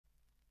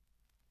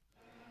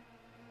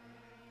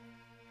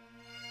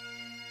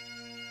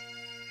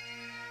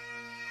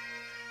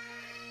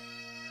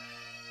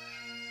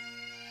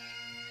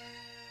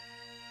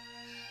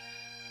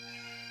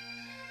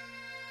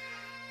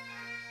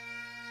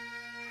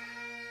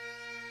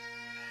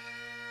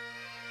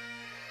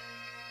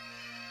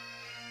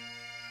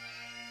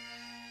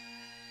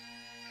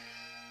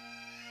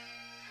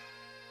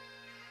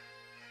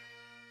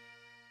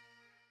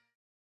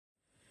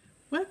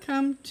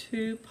Welcome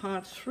to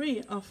part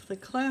 3 of the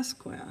Claire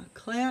square.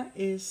 Claire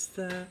is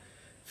the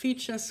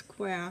feature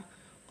square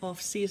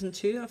of season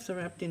 2 of the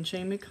Wrapped in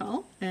Jamie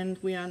Cull, and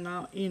we are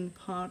now in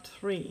part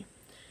 3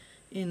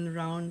 in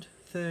round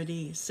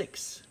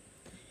 36.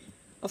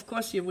 Of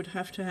course you would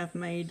have to have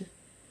made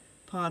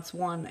parts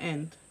 1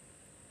 and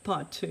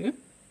part 2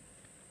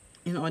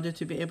 in order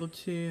to be able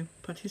to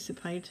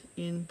participate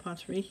in part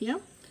 3 here,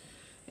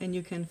 and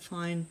you can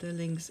find the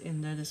links in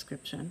the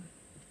description.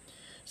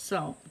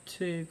 So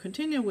to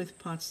continue with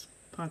part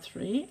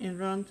 3, in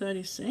round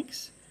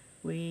 36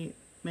 we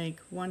make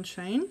one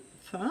chain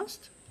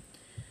first,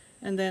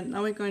 and then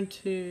now we're going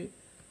to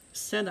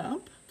set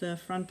up the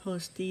front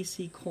post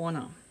DC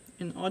corner.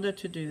 In order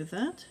to do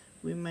that,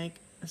 we make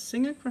a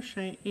single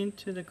crochet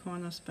into the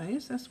corner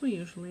space as we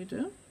usually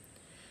do,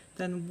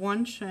 then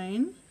one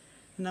chain.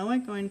 Now we're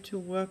going to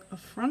work a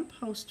front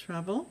post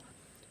treble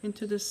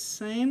into the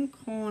same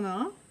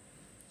corner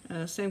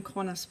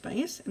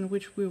space in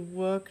which we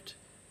worked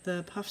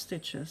the puff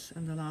stitches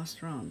in the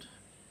last round.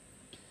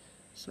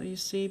 So you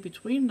see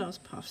between those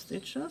puff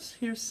stitches,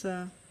 here's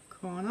the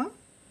corner,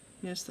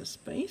 here's the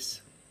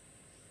space,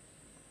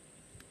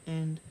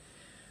 and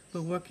we're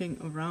working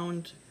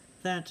around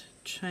that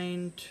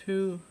chain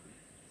 2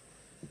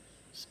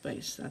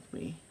 space that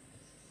we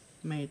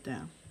made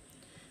there.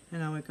 And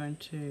now we're going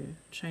to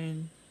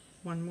chain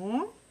one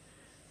more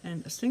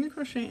and a single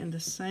crochet in the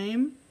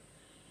same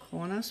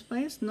corner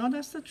space, not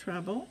as the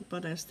treble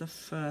but as the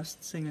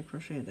first single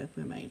crochet that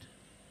we made.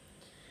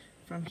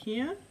 From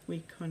here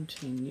we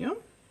continue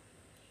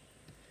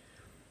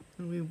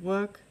and we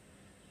work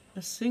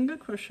a single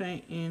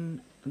crochet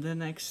in the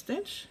next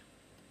stitch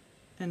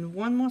and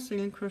one more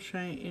single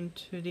crochet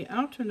into the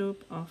outer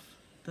loop of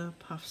the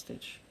puff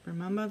stitch.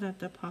 Remember that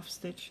the puff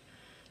stitch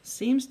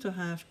seems to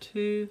have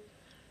two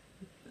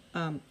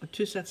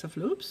sets of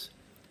loops,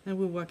 and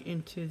we work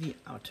into the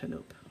outer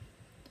loop.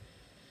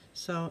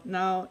 So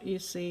now you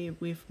see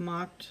we've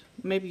marked,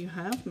 maybe you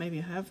have, maybe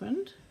you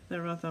haven't,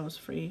 there are those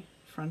 3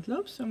 front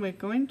loops, and we're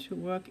going to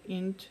work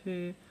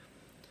into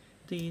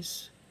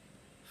these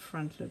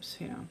front loops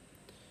here.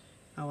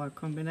 Our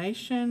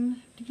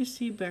combination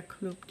DC, back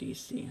loop,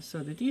 DC. So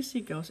the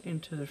DC goes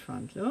into the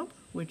front loop,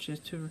 which is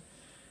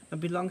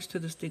belongs to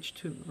the stitch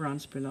 2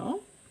 rounds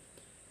below.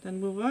 Then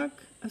we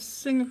work a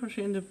single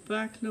crochet in the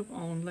back loop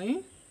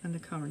only in the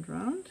current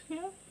round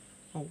here,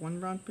 or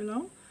 1 round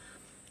below,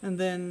 and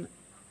then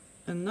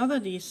another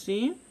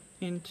DC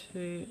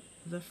into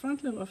the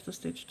front loop of the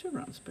stitch 2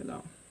 rounds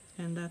below,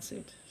 and that's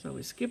it. So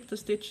we skip the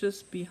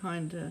stitches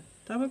behind the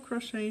double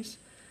crochets,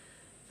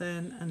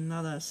 then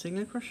another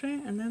single crochet,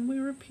 and then we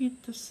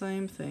repeat the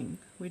same thing.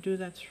 We do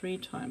that 3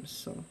 times.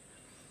 So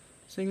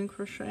single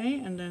crochet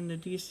and then the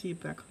DC,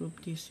 back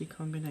loop, DC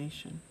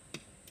combination.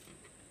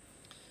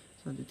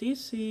 So the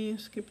DC,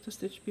 skip the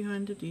stitch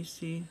behind the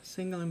DC,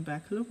 single and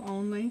back loop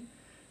only,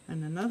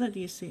 and another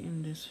DC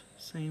in this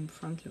same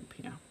front loop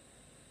here.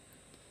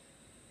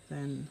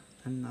 Then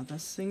another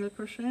single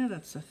crochet,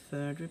 that's the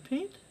 3rd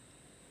repeat.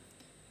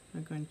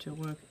 We're going to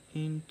work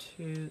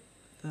into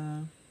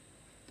the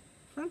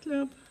front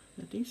loop,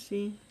 the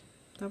DC,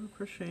 double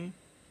crochet,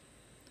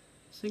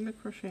 single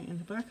crochet in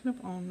the back loop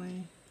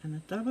only, and a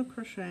double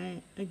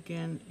crochet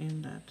again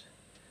in that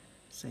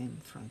same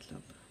front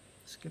loop.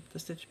 Skip the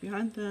stitch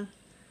behind the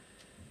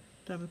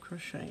double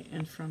crochet,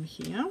 and from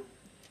here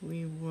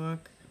we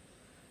work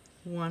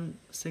 1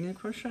 single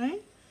crochet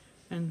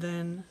and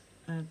then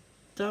a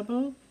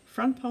double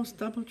front post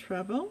double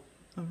treble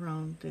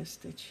around this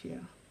stitch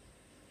here.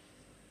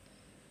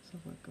 So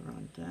work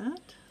around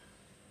that,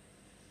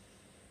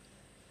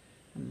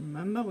 and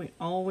remember we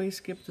always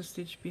skip the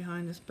stitch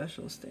behind the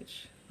special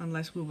stitch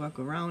unless we work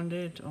around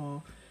it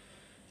or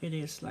it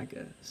is like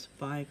a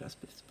spike or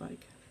split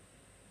spike.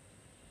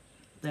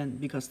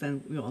 Because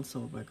then we also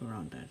work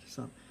around that.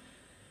 So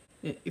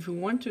if we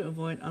want to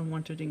avoid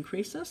unwanted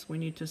increases, we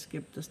need to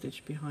skip the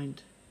stitch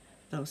behind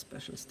those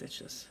special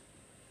stitches.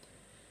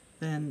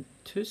 Then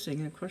 2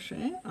 single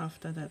crochet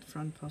after that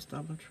front post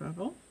double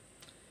treble,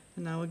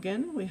 and now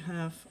again we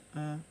have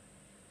a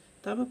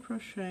double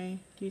crochet,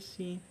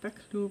 DC, back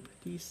loop,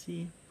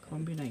 DC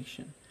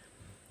combination.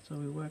 So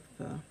we work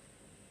the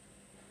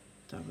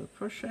double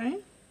crochet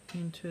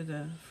into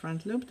the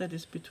front loop that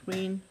is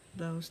between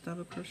those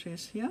double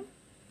crochets here,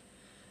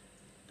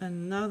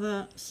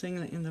 another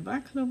single in the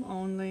back loop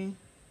only,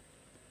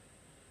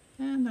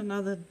 and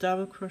another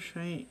double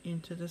crochet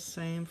into the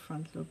same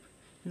front loop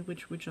in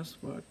which we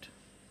just worked.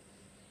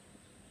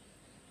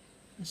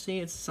 You see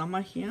it's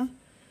summer here.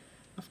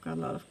 I've got a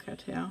lot of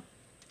cat hair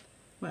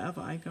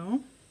wherever I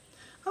go.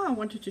 Oh, I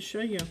wanted to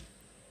show you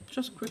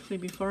just quickly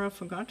before I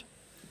forget.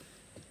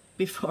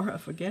 You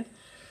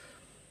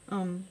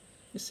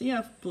see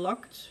I've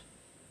blocked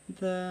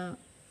the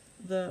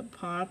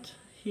part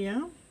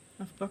here.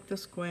 I've blocked the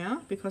square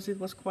because it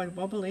was quite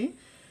wobbly,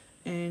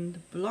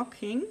 and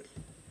blocking,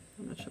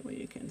 I'm not sure where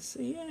you can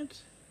see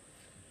it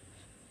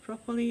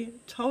properly,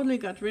 totally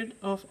got rid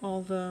of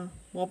all the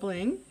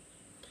wobbling,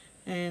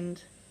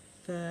 and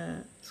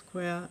the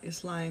square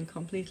is lying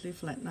completely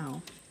flat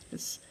now.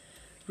 It's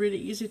really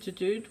easy to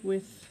do it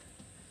with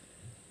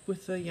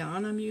the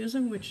yarn I'm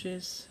using, which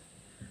is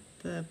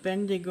the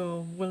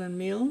Bendigo woolen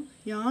meal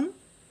yarn,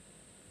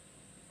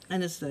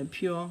 and it's the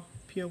pure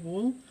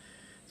wool.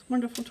 It's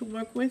wonderful to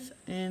work with,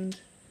 and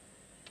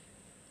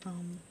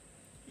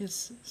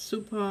it's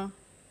super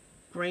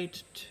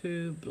great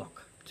to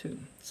block too.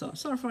 So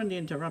sorry for the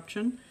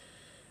interruption,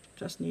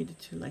 just needed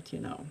to let you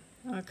know.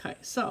 Okay,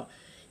 so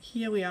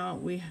here we are.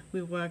 We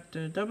worked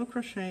a double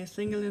crochet,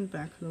 single in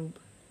back loop,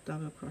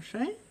 double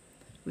crochet.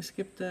 We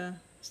skipped the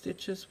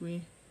stitches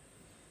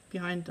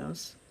behind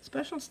those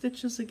special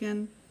stitches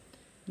again.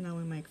 Now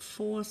we make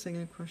 4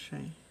 single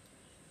crochet.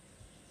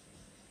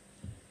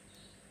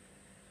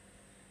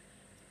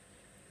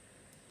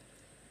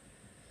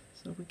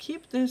 So we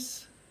keep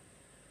this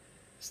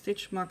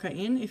stitch marker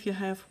in if you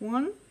have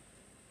one.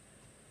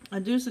 I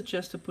do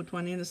suggest to put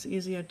one in. It's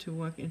easier to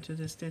work into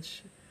the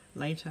stitch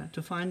later,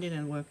 to find it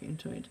and work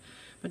into it.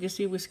 But you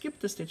see, we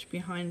skipped the stitch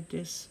behind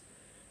this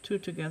 2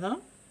 together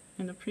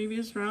in the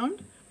previous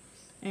round,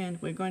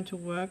 and we're going to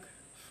work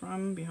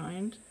from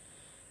behind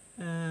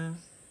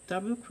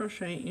double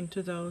crochet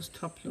into those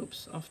top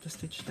loops of the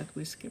stitch that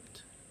we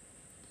skipped,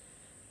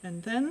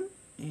 and then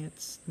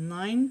it's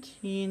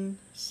 19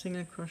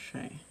 single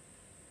crochet.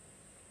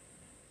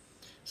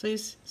 So you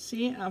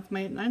see, I've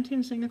made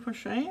 19 single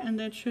crochet, and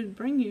that should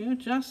bring you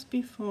just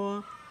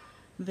before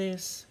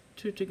this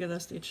 2 together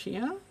stitch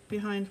here,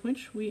 behind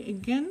which we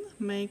again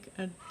make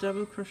a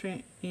double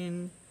crochet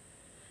in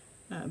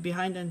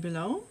behind and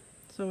below.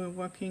 So we're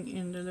working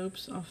in the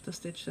loops of the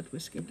stitch that we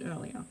skipped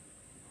earlier,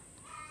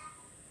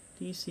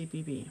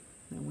 DCBB.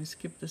 Then we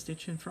skip the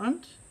stitch in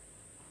front,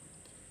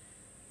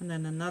 and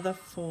then another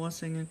 4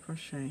 single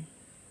crochet.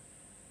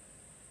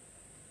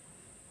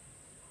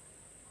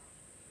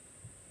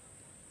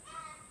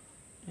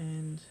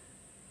 And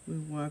we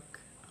work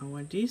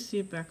our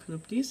DC back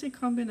loop DC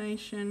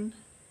combination.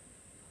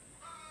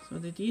 So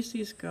the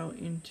DCs go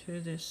into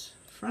this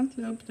front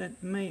loop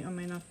that may or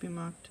may not be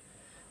marked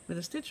with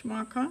a stitch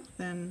marker,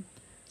 then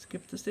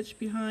skip the stitch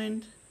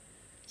behind,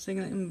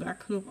 single in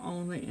back loop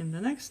only in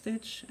the next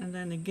stitch, and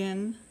then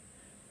again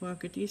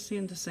work a DC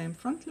in the same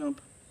front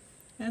loop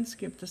and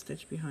skip the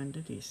stitch behind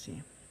the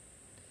DC.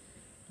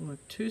 Work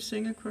 2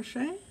 single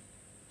crochet,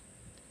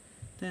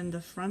 then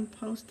the front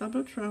post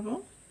double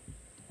treble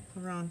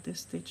around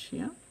this stitch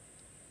here.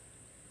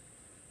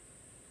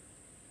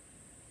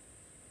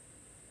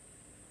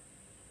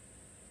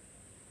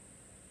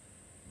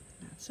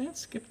 That's it.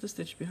 Skip the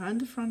stitch behind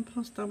the front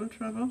post double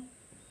treble,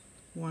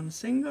 1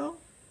 single,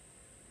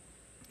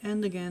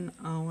 and again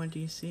our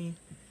DC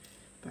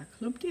back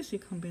loop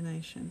DC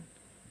combination.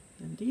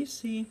 Then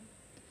DC,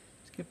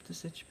 skip the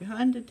stitch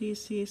behind the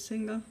DC,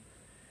 single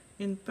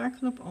in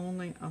back loop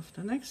only of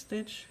the next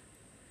stitch,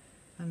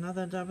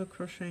 another double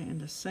crochet in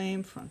the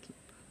same front loop.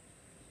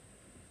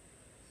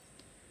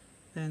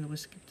 Then we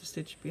skip the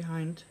stitch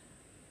behind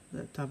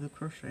the double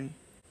crochet.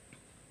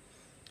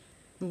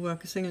 We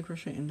work a single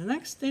crochet in the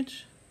next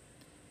stitch,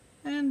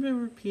 and we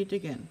repeat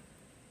again.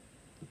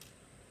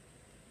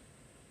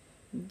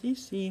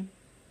 DC,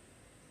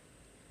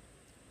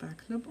 back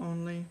loop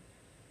only,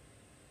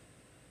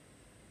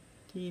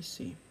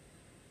 DC,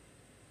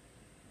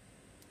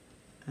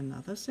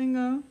 another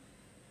single,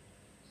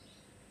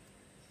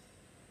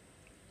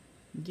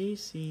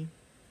 DC,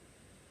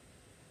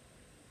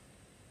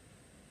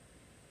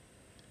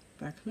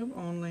 back loop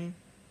only,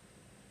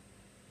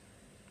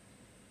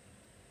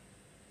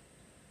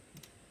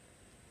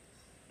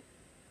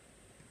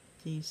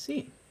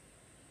 DC.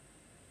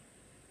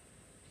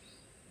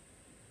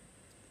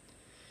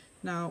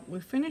 Now we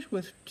finish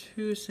with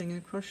 2 single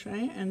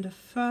crochet, and the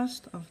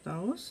first of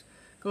those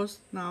goes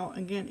now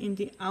again in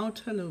the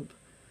outer loop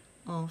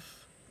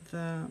of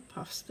the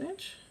puff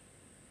stitch,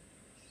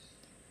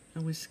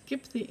 and we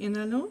skip the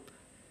inner loop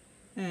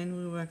and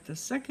we work the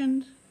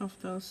second of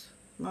those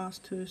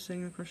last 2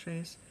 single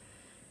crochets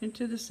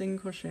into the single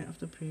crochet of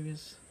the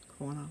previous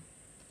corner.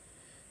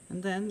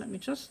 And then let me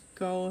just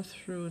go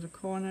through the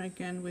corner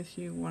again with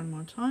you one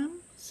more time.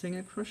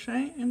 Single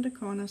crochet in the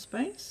corner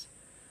space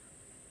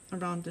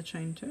around the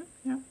chain 2,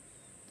 yeah,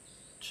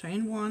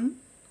 chain 1,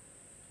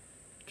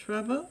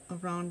 treble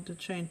around the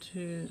chain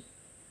 2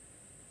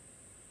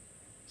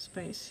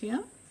 space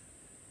here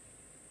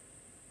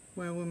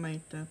where we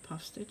made the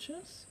puff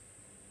stitches,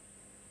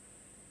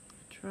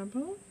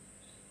 treble,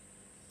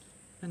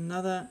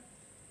 another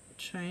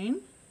chain,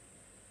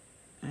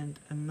 and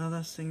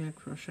another single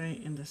crochet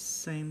in the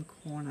same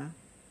corner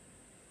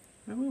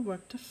where we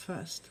worked the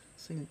first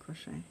single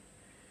crochet,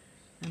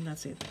 and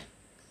that's it.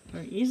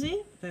 Very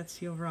easy.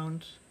 That's your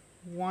round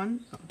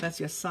 1, that's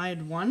your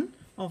side 1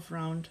 of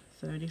round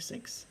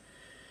 36.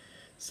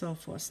 So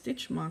for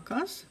stitch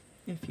markers,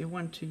 if you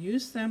want to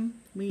use them,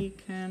 we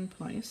can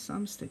place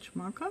some stitch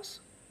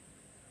markers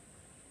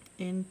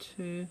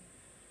into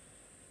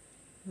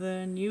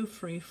the new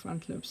free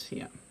front loops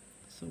here.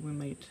 So we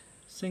made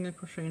single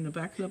crochet in the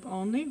back loop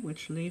only,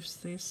 which leaves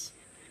this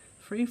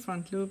free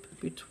front loop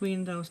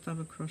between those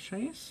double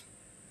crochets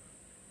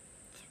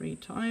 3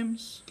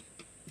 times,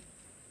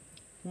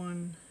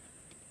 1,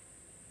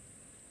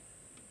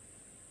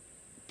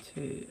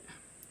 2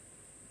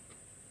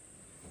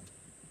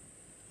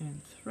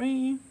 and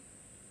 3.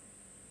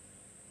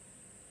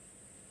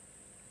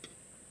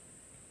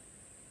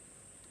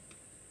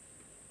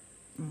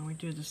 And we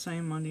do the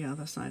same on the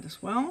other side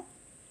as well.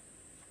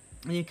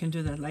 And you can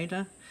do that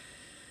later.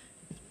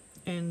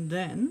 And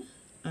then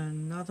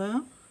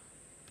another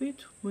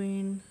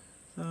between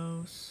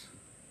those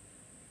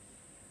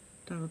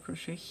double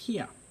crochet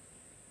here.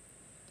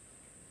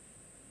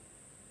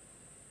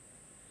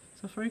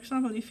 So for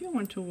example, if you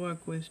want to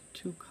work with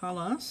 2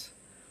 colors,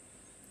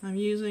 I'm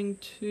using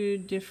 2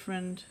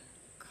 different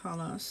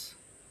colors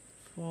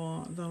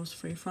for those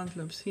 3 front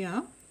loops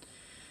here,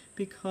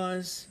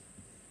 because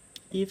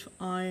if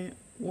I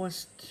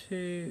was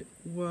to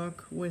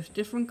work with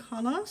different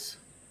colors,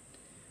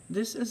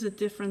 this is a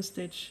different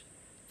stitch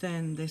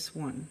than this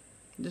one.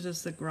 This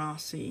is the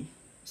grassy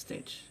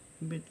stitch,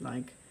 a bit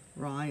like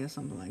rye or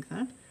something like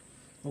that,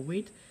 or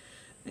wheat.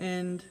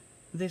 And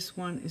this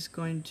one is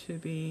going to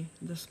be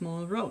the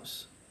small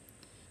rose.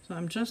 So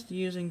I'm just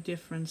using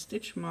different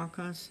stitch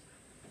markers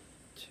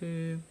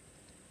to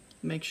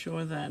make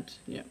sure that,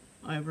 yeah,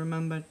 I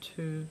remember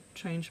to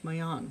change my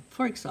yarn,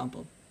 for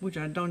example, which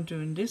I don't do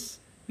in this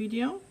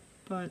video,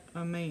 but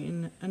I may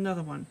in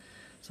another one.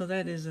 So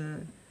that is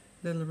a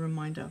little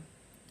reminder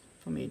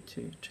for me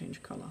to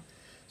change color.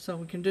 So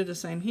we can do the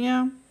same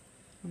here.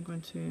 I'm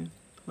going to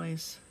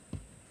place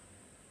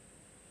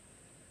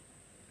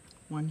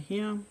one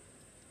here,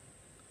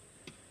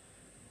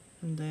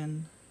 and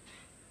then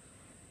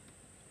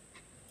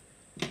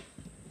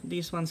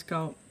these ones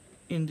go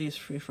in these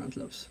 3 front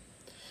loops.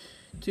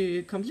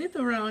 To complete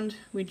the round,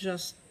 we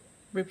just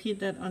repeat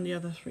that on the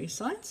other 3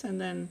 sides,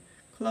 and then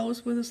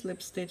close with a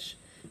slip stitch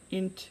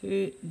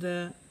into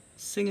the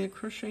single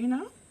crochet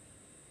now.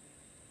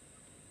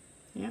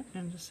 Yeah,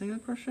 and the single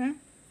crochet.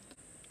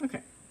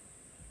 Okay.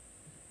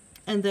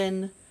 And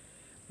then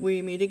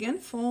we meet again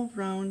for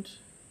round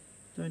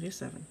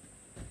 37.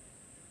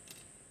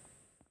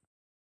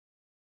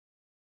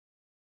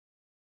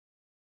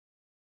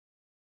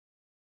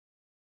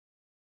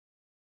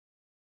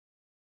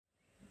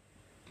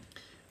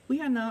 We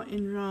are now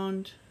in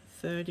round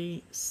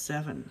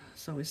 37.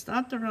 So we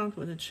start the round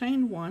with a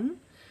chain 1,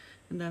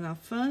 and then our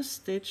first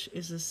stitch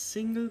is a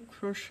single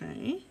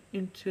crochet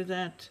into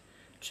that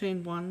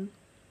chain 1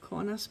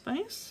 corner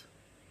space,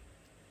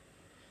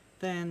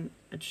 then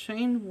a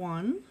chain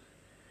 1,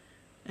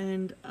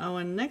 and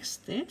our next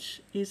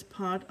stitch is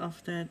part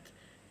of that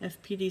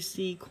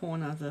FPDC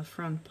corner, the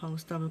front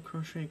post double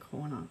crochet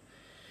corner.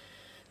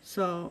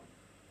 So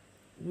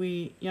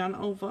we yarn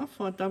over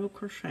for a double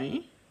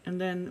crochet, and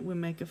then we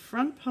make a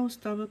front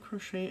post double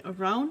crochet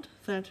around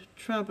that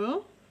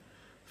treble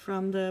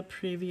from the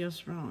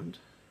previous round.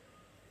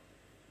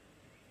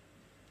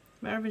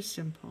 Very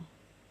simple.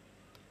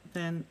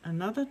 Then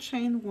another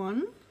chain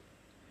 1,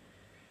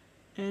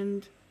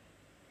 and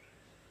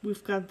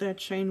we've got that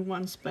chain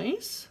 1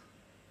 space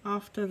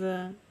after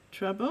the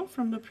treble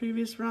from the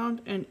previous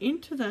round, and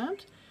into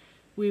that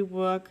we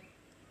work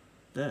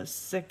the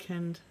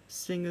second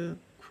single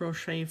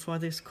crochet for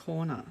this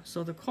corner.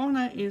 So the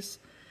corner is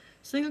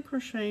single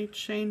crochet,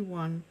 chain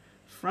 1,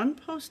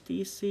 front post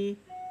DC,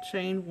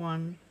 chain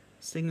 1,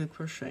 single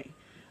crochet,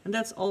 and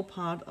that's all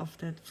part of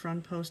that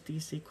front post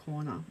DC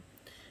corner.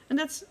 And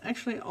that's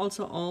actually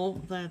also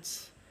all that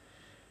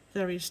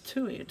there is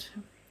to it.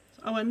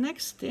 So our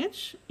next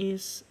stitch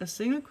is a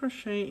single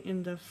crochet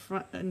in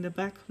the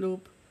back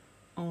loop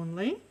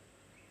only,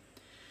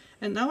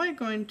 and now we're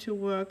going to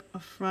work a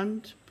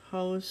front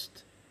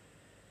post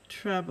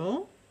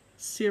treble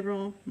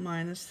 0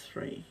 minus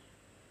 3.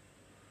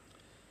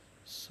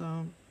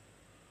 So,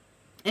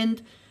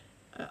 and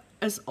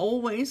as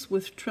always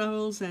with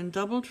trebles and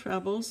double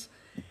trebles,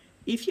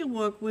 if you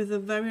work with a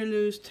very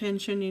loose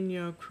tension in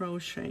your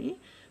crochet,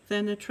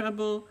 then a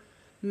treble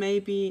may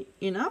be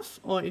enough,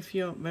 or if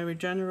you're very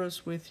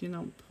generous with,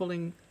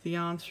 pulling the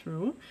yarn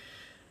through.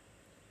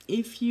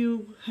 If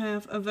you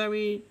have a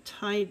very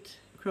tight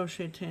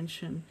crochet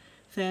tension,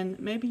 then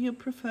maybe you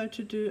prefer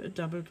to do a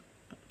double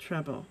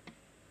treble,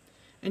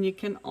 and you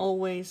can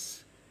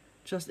always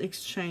just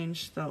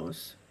exchange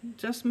those.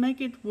 Just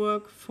make it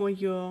work for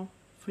your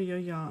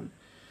yarn.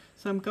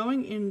 So I'm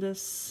going in the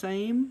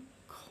same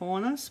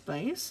corner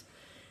space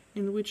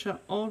in which I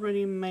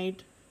already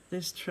made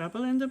this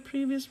treble in the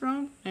previous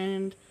round,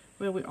 and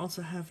where we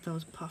also have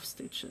those puff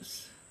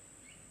stitches.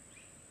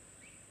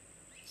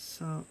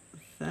 So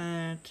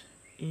that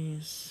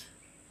is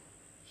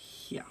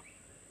here.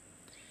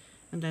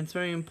 And then it's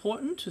very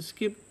important to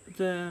skip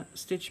the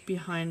stitch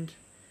behind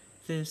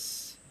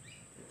this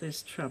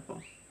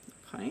treble.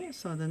 Okay,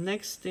 so the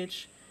next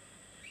stitch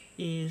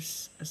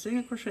is a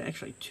single crochet,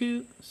 actually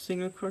 2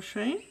 single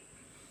crochet,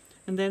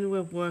 and then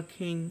we're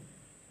working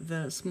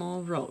the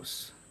small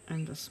rows.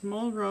 And the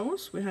small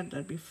rows, we had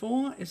that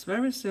before, is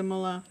very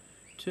similar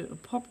to a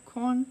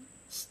popcorn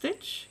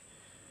stitch.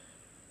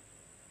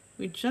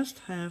 We just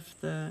have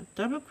the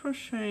double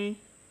crochet,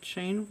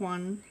 chain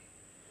 1,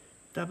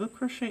 double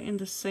crochet in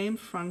the same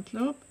front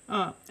loop,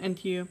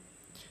 and you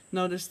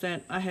Notice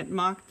that I had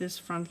marked this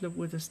front loop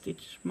with a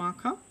stitch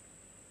marker,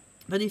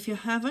 but if you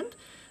haven't,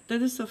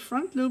 that is a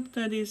front loop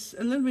that is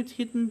a little bit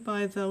hidden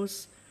by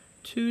those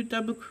 2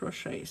 double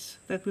crochets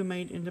that we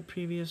made in the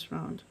previous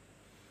round.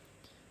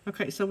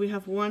 Okay, so we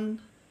have 1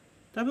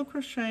 double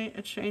crochet,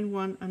 a chain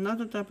 1,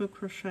 another double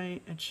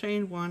crochet, a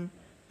chain 1,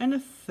 and a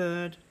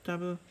 3rd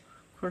double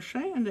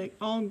crochet, and they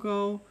all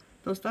go,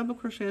 those double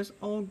crochets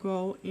all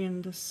go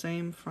in the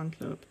same front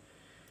loop.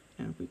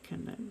 And we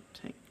can then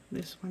take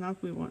this one out,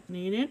 we won't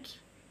need it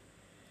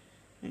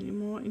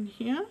anymore in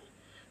here.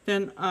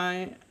 Then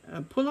I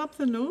pull up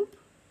the loop,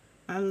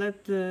 I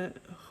let the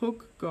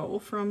hook go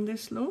from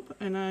this loop,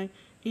 and I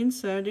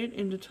insert it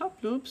in the top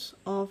loops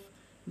of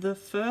the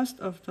first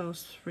of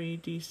those 3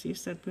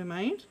 DCs that we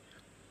made,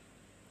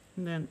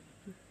 and then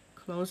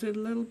close it a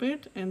little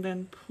bit and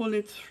then pull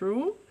it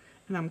through,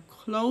 and I'm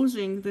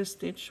closing the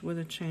stitch with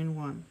a chain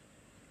 1.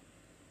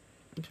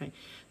 Okay,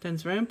 then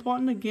it's very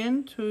important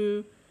again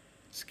to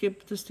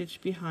skip the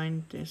stitch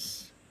behind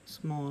this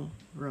small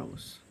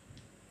rows.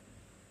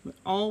 We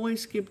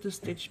always skip the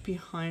stitch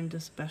behind the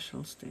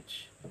special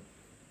stitch.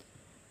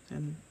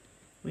 Then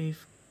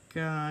we've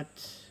got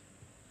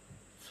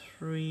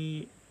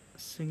 3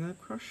 single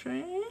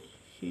crochet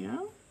here,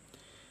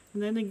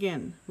 and then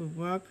again we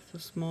work the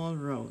small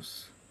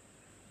rows,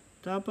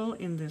 double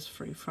in this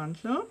free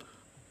front loop,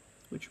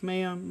 which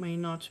may or may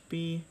not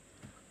be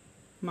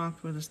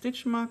marked with a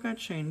stitch marker,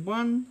 chain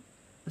 1,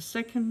 a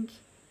 2nd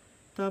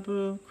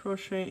double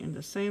crochet in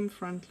the same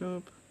front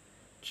loop,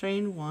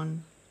 chain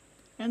 1,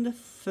 and a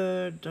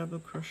 3rd double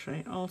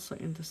crochet also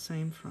in the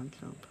same front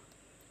loop.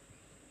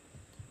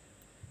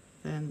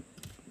 Then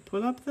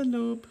pull up the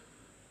loop,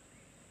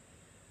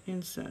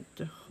 insert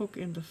the hook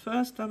in the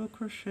first double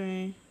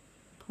crochet,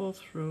 pull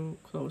through,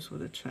 close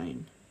with a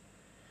chain,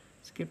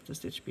 skip the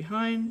stitch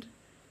behind,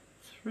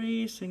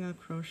 3 single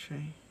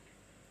crochet,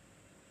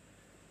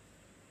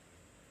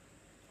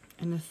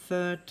 and a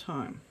 3rd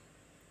time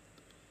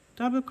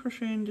double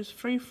crochet in this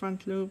free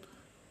front loop,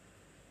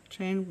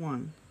 chain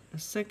 1, a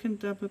 2nd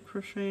double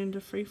crochet in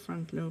the free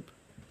front loop,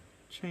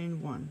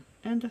 chain 1,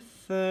 and a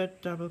 3rd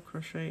double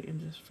crochet in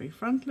this free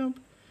front loop,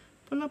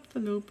 pull up the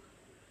loop,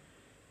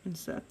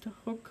 insert the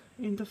hook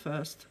in the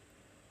first,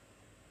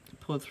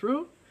 pull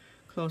through,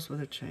 close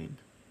with a chain.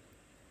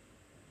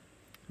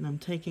 And I'm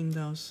taking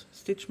those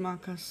stitch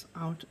markers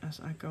out as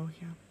I go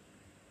here.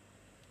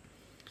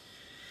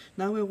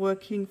 Now we're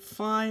working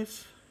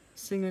 5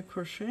 single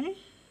crochet,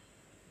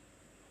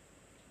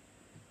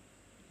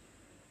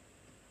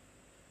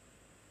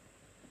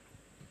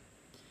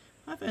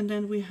 and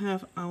then we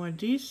have our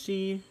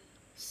DC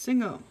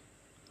single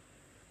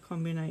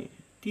combination,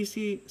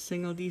 DC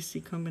single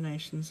DC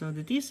combination. So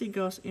the DC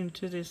goes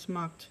into this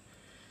marked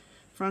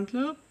front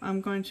loop.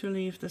 I'm going to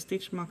leave the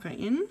stitch marker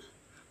in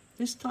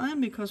this time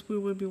because we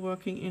will be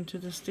working into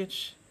the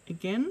stitch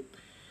again.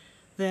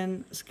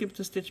 Then skip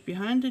the stitch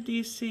behind the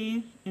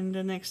DC. In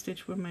the next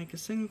stitch we'll make a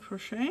single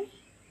crochet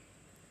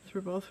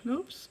through both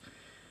loops,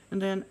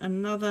 and then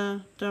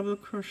another double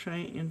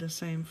crochet in the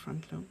same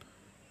front loop,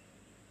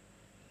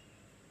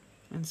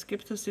 and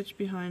skip the stitch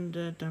behind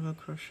the double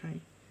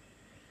crochet.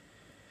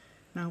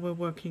 Now we're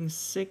working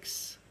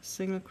 6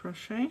 single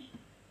crochet,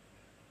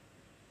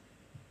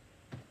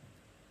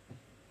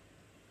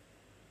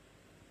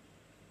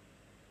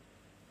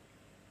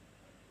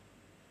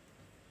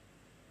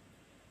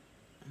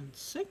 and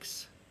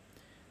 6,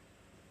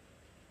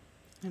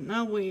 and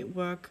now we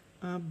work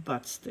a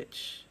butt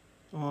stitch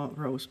or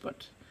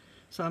rosebud.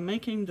 So I'm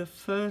making the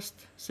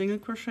first single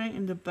crochet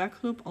in the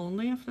back loop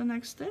only of the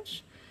next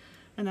stitch,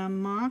 and I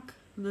mark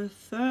the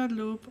 3rd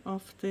loop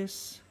of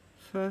this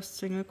first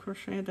single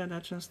crochet that I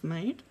just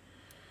made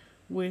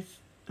with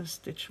a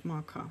stitch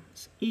marker.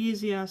 It's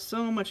easier,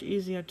 so much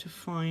easier to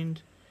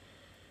find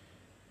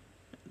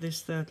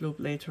this 3rd loop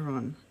later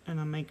on. And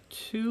I make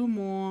 2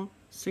 more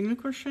single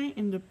crochet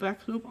in the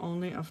back loop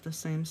only of the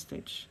same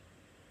stitch.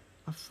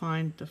 I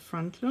find the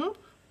front loop,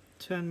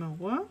 turn my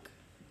work.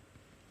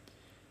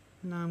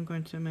 Now I'm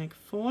going to make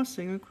 4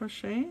 single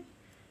crochet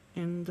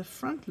in the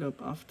front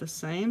loop of the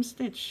same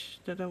stitch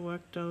that I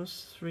worked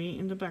those 3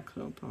 in the back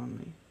loop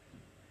only.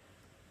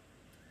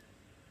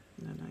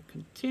 And then I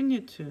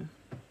continue to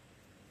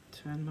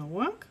turn my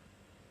work,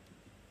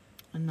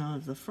 and now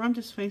the front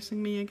is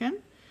facing me again.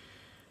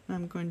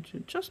 I'm going to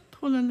just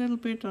pull a little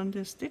bit on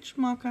this stitch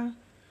marker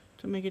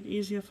to make it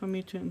easier for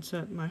me to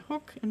insert my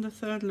hook in the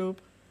 3rd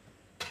loop,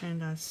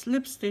 and I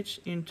slip stitch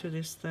into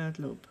this 3rd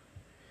loop.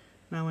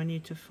 Now I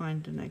need to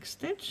find the next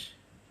stitch,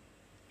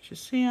 which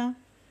is here,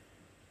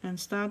 and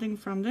starting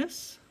from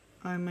this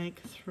I make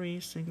 3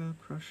 single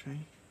crochet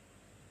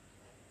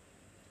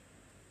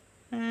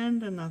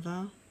and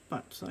another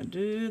butt. So I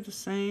do the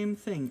same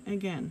thing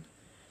again,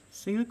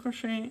 single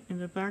crochet in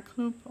the back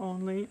loop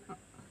only,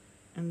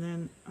 and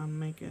then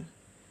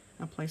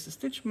I place a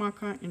stitch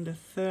marker in the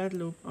 3rd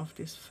loop of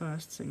this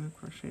first single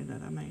crochet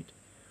that I made.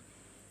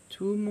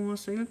 2 more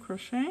single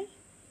crochet,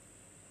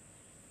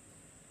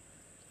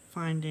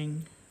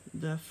 finding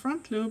the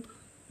front loop,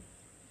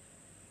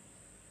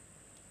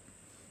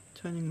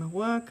 turning my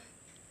work,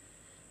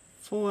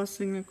 4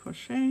 single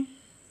crochet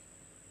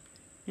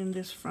in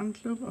this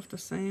front loop of the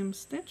same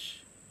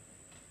stitch,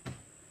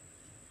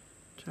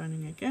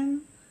 turning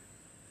again,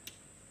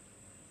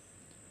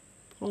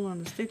 pull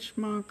on the stitch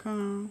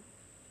marker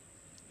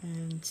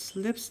and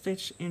slip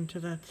stitch into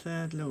that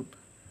third loop,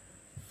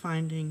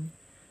 finding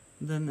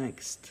the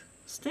next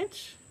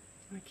stitch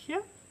like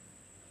here,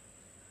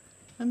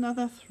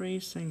 another 3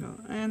 single,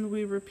 and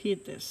we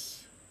repeat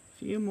this a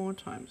few more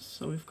times.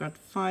 So we've got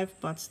 5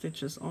 butt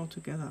stitches all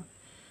together,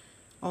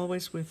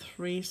 always with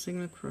 3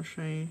 single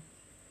crochet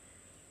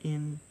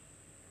in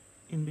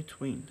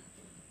between.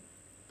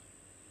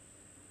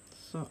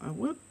 So I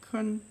will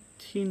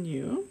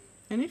continue,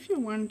 and if you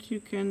want you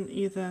can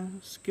either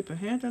skip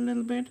ahead a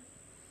little bit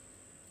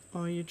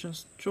or you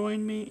just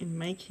join me in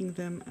making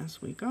them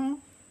as we go.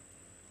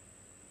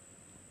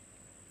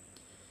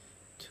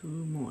 2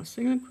 more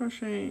single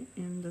crochet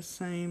in the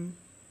same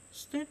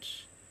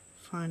stitch,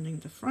 finding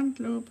the front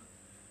loop,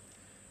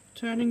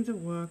 turning the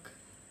work,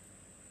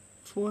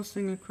 4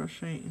 single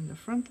crochet in the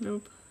front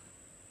loop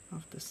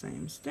of the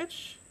same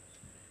stitch,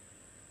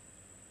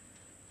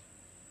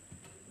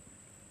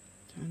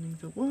 turning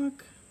the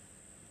work,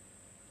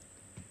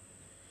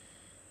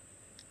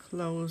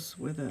 close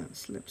with a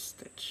slip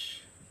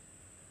stitch,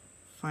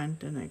 find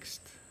the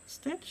next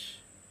stitch,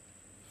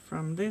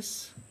 from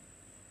this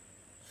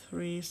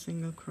 3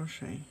 single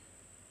crochet.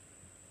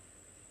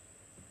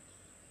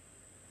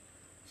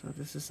 So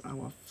this is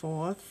our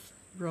 4th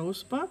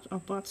rosebud or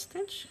butt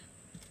stitch.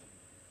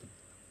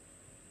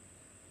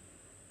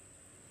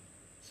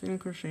 Single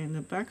crochet in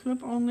the back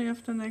loop only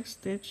of the next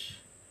stitch,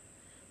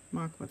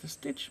 mark with a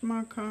stitch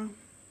marker,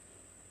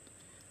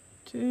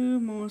 2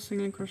 more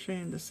single crochet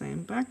in the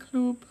same back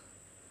loop,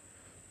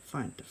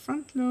 find the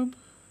front loop,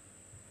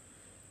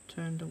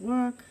 turn the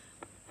work,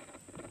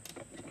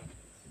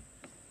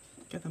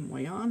 get them more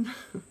yarn,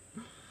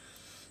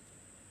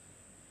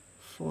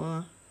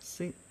 4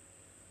 single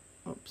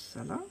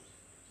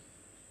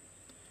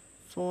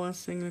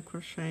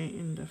crochet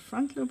in the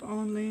front loop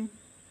only,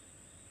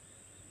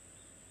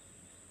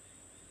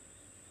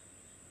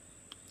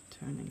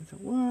 turning the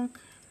work,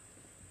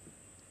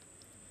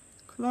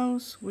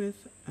 close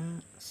with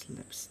a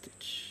slip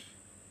stitch,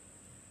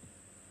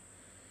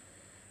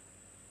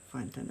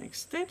 find the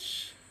next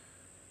stitch,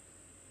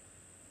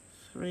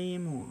 3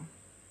 more,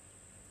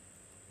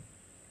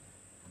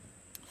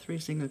 3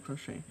 single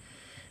crochet,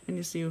 and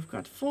you see we've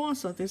got 4,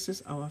 so this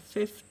is our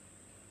 5th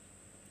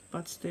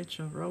butt stitch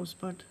or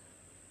rosebud.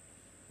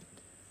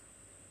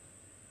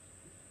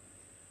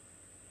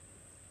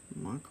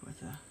 Mark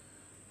with a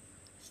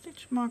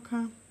stitch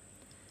marker,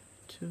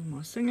 2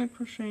 more single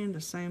crochet in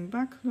the same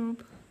back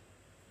loop,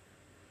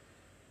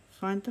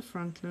 find the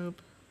front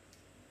loop,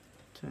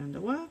 turn the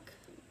work,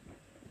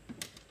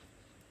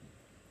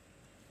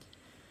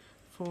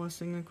 4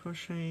 single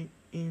crochet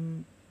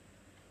in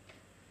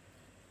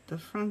the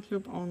front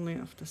loop only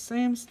of the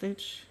same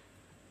stitch,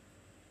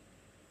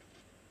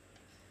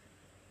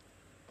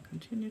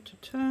 continue to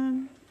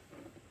turn,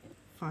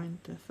 find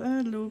the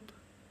third loop,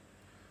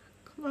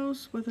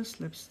 close with a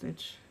slip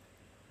stitch,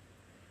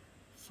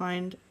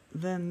 find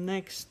the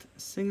next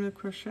single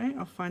crochet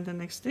or find the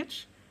next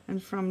stitch,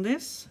 and from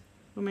this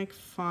we'll make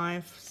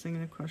 5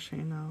 single crochet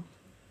now.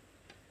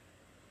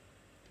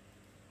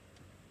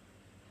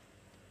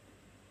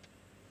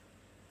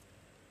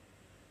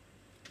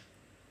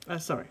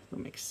 Sorry,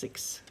 we'll make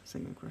 6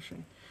 single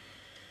crochet,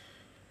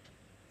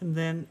 and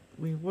then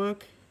we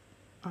work,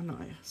 oh no,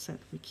 I said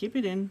we keep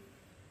it in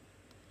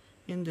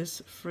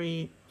this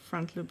free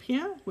front loop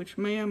here, which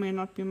may or may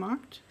not be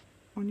marked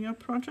on your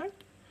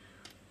project.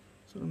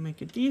 So we'll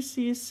make a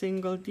DC,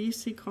 single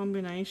DC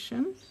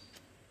combination,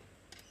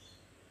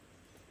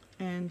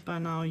 and by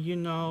now you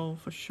know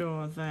for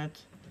sure that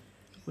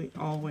we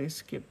always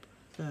skip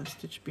the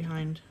stitch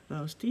behind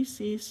those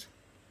DCs,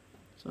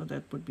 so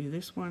that would be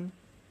this one.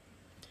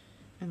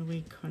 And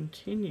we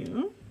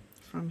continue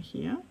from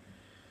here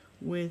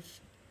with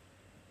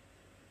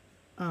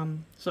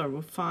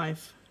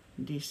 5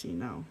 DC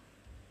now,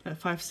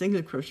 5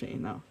 single crochet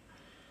now,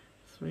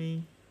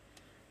 3,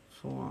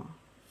 4,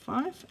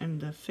 5, and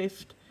the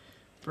 5th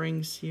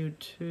brings you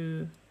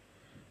to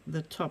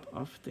the top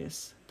of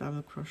this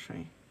double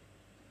crochet.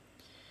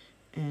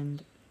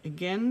 And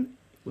again,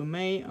 we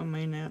may or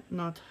may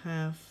not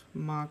have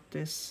marked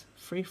this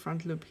free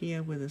front loop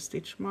here with a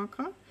stitch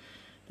marker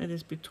that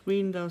is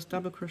between those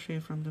double crochet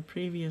from the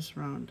previous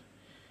round.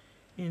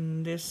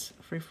 In this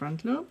free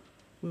front loop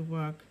we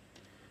work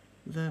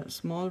the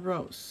small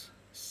rows,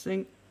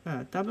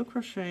 double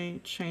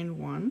crochet, chain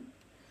 1,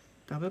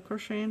 double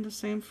crochet in the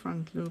same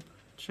front loop,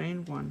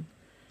 chain 1,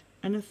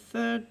 and a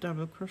third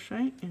double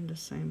crochet in the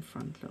same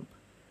front loop,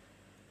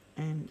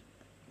 and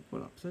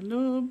pull up the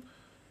loop,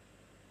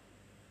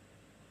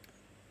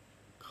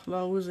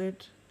 close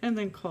it, and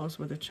then close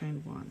with a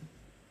chain 1.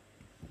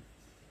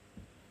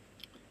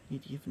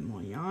 Need even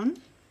more yarn.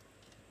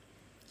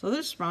 So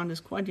this round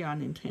is quite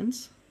yarn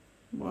intense,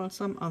 while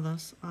some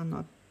others are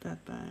not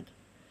that bad.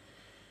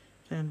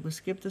 Then we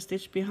skip the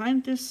stitch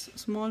behind this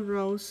small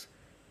rows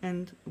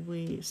and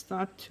we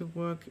start to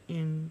work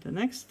in the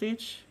next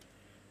stitch,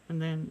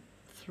 and then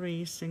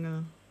 3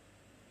 single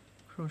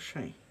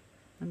crochet,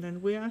 and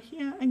then we are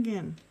here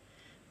again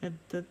at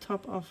the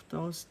top of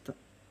those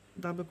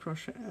double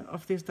crochet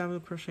this double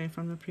crochet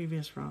from the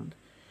previous round.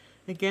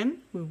 Again,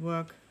 we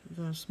work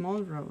the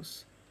small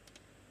rows,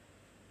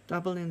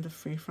 double in the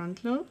free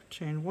front loop,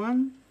 chain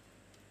 1,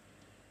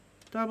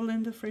 double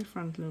in the free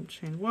front loop,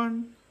 chain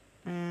 1,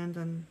 and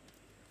then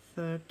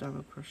 3rd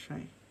double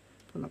crochet.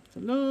 Pull up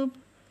the loop,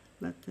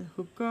 let the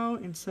hook go,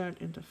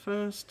 insert in the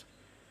first,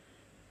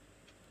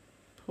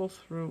 pull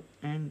through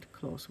and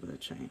close with a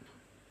chain.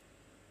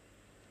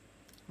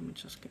 Let me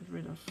just get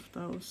rid of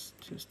those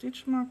 2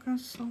 stitch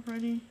markers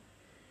already.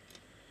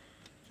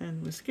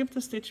 Then we skip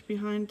the stitch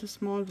behind the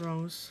small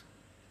rows,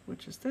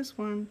 which is this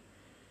one,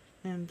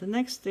 and the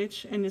next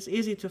stitch, and it's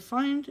easy to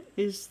find,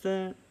 is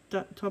the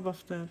top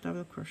of the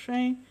double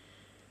crochet,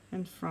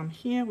 and from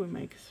here we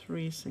make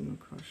 3 single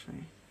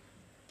crochet,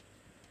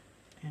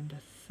 and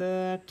a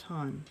 3rd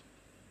time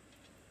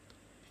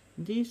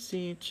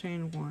DC,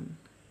 chain 1,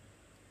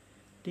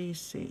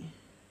 DC,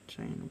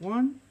 chain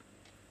 1,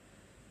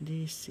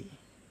 DC,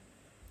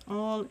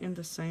 all in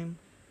the same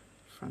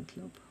front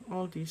loop,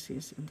 all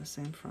DCs in the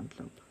same front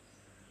loop.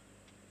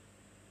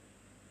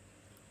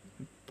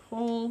 We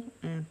pull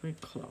and we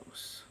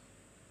close.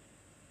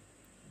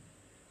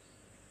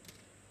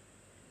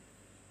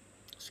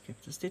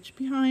 Skip the stitch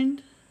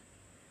behind,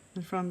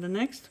 and from the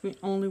next we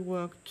only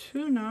work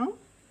 2 now,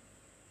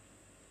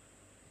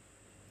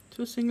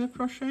 2 single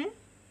crochet,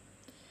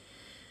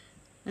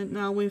 and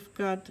now we've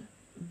got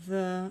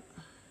the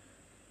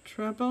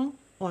treble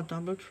or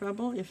double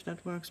treble, if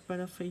that works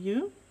better for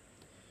you,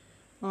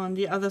 on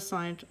the other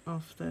side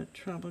of the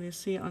treble. You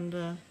see in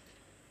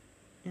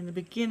the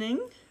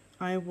beginning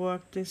I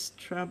worked this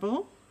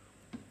treble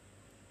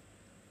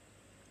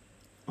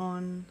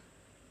on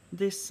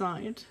this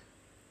side,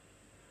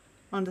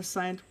 on the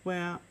side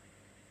where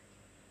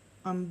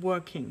I'm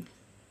working.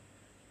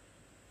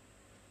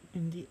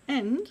 In the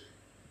end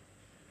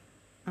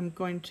I'm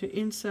going to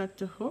insert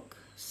the hook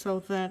so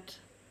that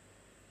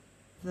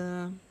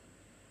the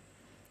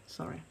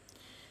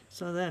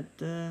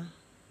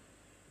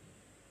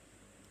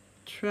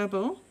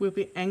treble will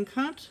be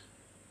anchored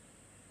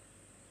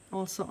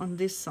also on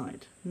this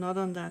side, not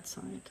on that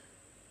side.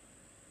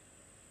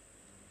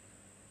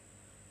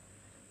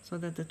 So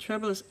that the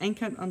treble is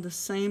anchored on the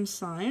same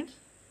side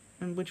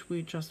in which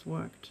we just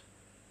worked.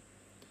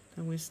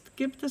 Then we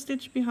skip the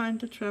stitch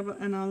behind the treble,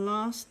 and our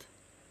last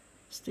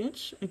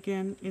stitch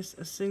again is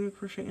a single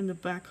crochet in the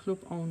back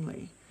loop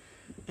only.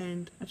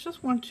 And I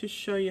just want to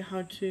show you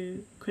how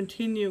to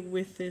continue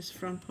with this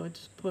front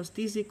post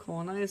DC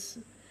corner. It's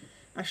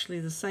actually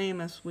the same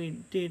as we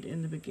did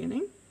in the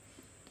beginning.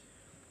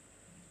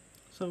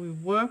 So we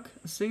work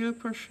a single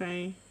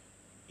crochet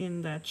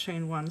in that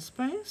chain 1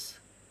 space,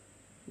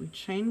 we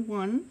chain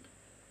 1,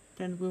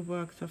 then we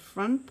work the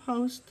front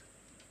post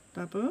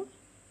double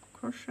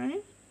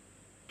crochet,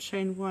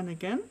 chain 1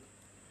 again,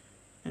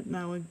 and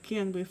now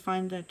again we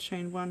find that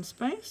chain 1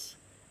 space,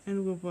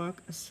 and we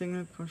work a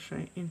single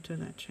crochet into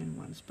that chain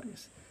 1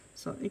 space.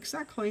 So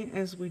exactly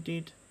as we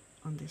did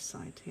on this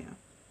side here.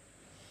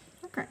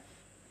 Okay,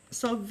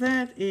 so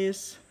that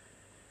is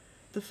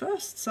the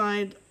first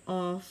side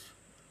of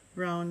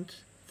round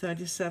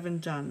 37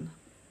 done.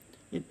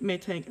 It may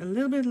take a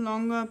little bit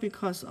longer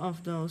because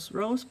of those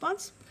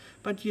rosebuds,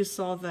 but you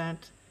saw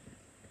that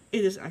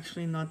it is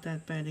actually not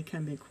that bad. It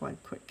can be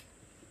quite quick.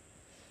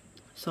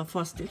 So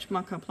for stitch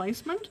marker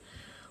placement,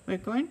 we're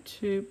going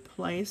to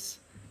place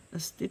a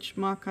stitch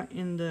marker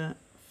in the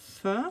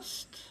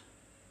first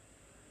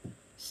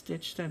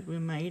stitch that we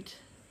made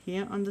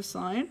here on the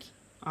side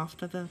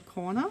after the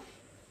corner,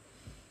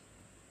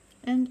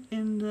 and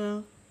in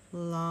the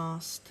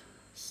last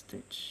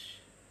stitch,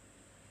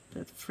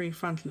 that free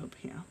front loop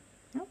here.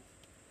 Yep.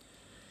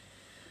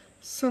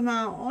 So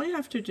now all you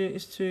have to do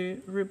is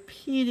to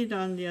repeat it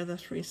on the other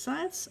 3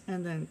 sides,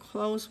 and then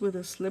close with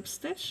a slip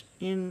stitch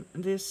in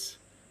this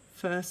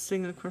first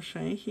single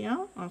crochet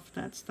here of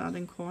that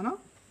starting corner,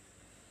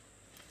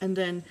 and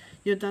then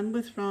you're done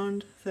with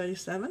round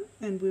 37,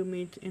 and we'll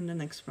meet in the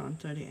next round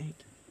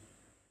 38.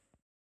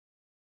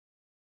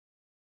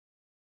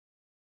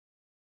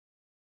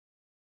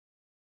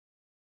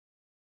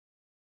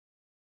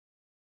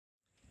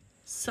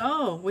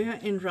 So we are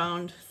in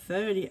round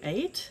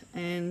 38,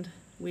 and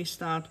we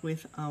start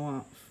with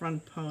our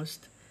front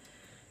post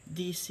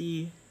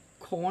DC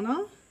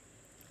corner,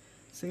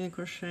 single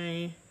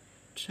crochet,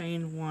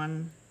 chain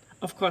 1.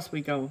 Of course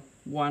we go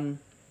 1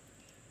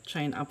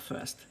 chain up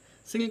first,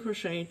 single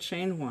crochet,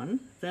 chain 1,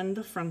 then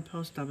the front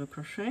post double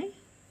crochet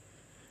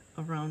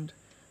around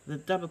the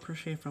double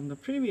crochet from the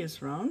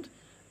previous round,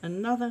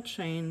 another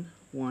chain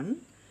 1,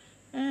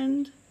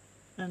 and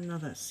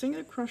another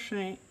single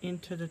crochet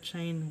into the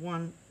chain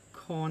 1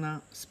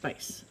 corner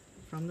space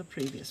from the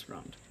previous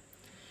round.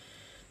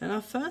 Then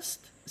our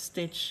first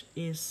stitch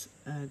is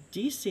a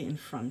DC in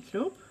front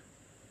loop.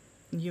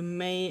 You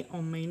may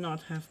or may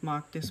not have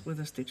marked this with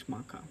a stitch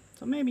marker,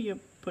 so maybe you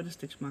put a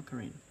stitch marker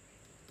in.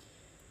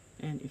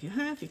 and if you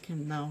have, you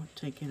can now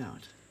take it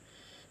out.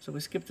 So we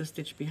skip the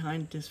stitch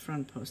behind this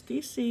front post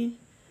DC,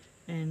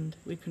 and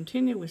we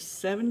continue with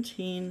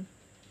 17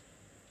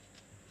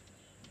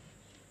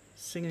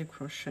 single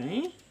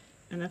crochet.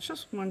 And I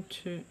just want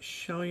to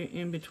show you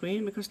in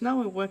between, because now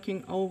we're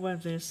working over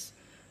this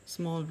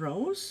small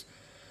rows.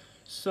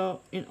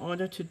 So in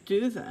order to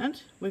do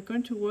that, we're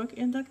going to work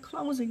in that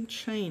closing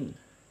chain.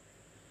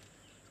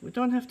 We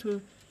don't have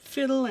to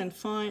fiddle and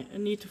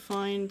need to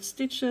find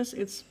stitches.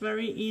 It's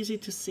very easy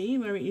to see,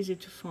 very easy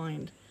to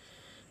find.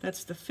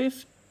 That's the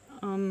fifth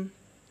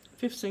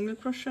single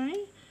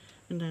crochet,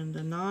 and then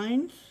the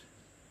 9th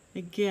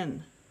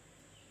again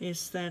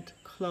is that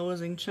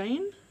closing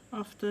chain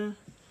of the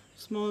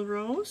small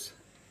rows,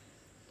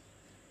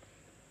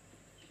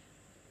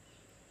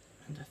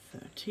 and the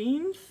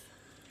 13th.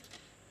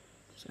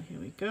 So here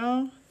we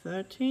go,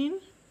 13,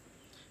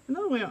 and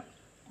now we are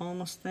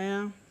almost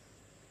there.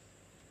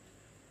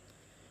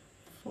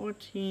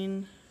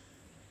 14,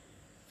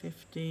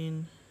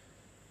 15,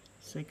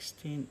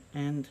 16,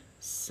 and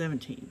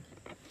 17.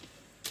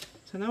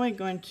 So now we're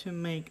going to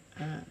make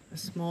a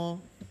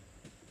small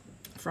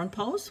front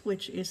post,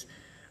 which is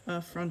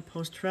a front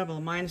post treble,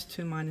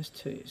 -2,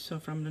 -2. So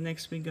from the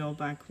next we go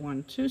back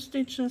 1, 2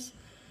 stitches,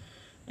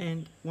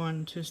 and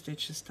 1, 2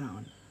 stitches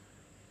down.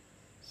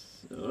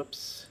 So,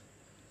 oops.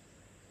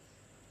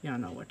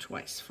 Yarn over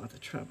twice for the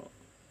treble.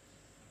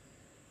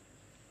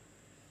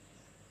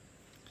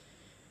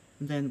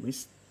 Then we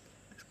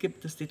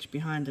skip the stitch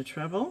behind the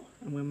treble,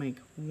 and we make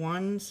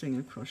 1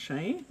 single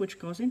crochet, which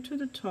goes into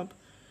the top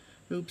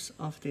loops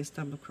of this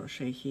double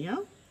crochet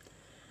here.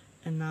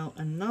 And now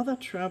another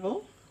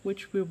treble,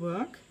 which we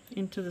work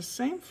into the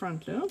same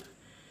front loop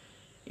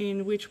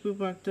in which we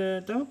work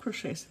the double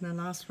crochets in the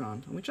last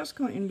round. And we just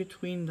go in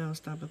between those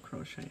double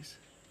crochets.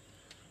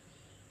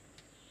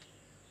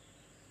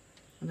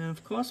 And then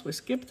of course we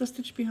skip the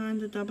stitch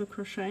behind the double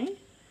crochet,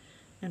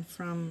 and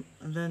from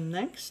the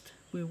next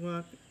we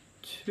work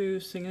 2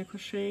 single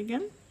crochet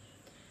again,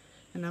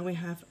 and now we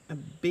have a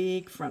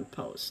big front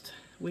post,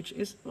 which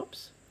is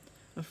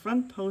a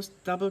front post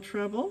double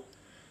treble,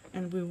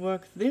 and we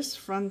work this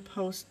front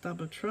post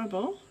double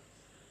treble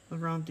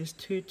around these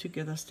 2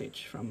 together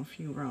stitch from a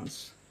few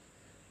rounds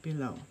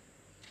below.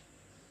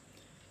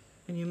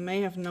 And you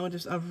may have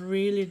noticed I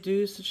really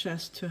do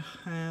suggest to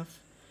have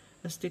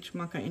a stitch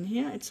marker in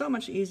here. It's so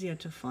much easier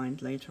to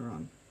find later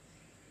on,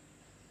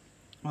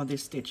 or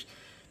this stitch,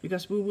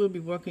 because we will be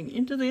working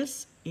into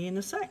this in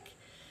a sec.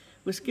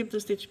 We skip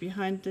the stitch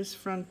behind this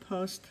front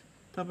post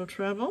double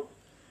treble,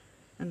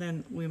 and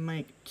then we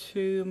make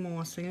 2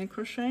 more single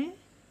crochet,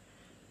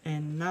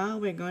 and now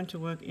we're going to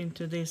work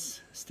into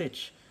this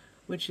stitch,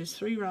 which is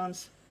 3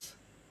 rounds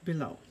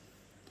below.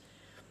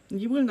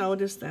 You will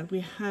notice that we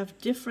have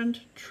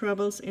different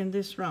trebles in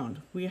this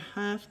round. We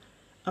have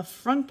a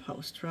front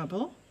post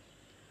treble,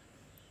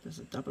 there's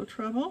a double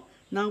treble.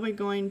 Now we're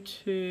going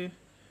to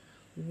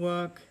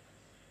work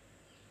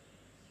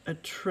a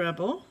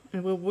treble,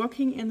 and we're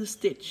working in the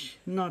stitch,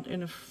 not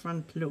in a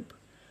front loop.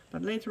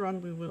 But later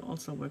on we will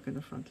also work in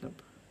the front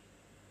loop.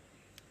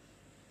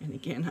 And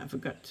again, I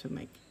forgot to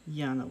make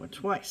yarn over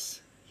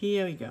twice.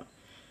 Here we go.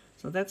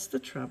 So that's the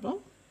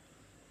treble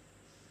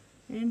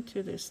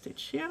into this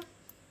stitch here.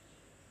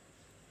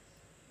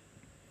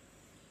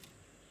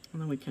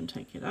 And then we can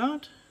take it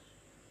out.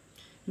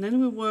 And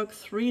then we work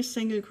 3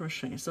 single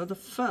crochets. So the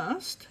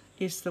first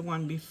is the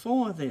one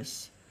before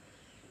this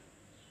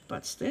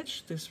butt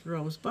stitch, this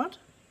rosebud.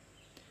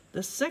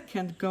 The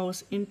second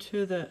goes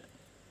into the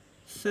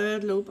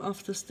 3rd loop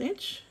of the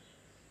stitch,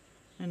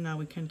 and now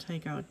we can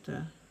take out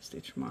the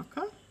stitch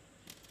marker.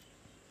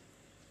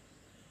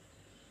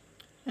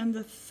 And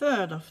the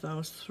 3rd of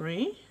those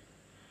 3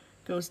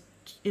 goes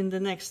in the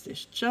next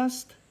stitch,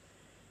 just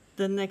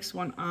the next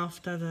one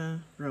after the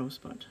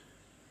rosebud.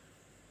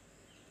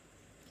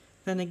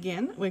 Then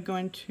again, we're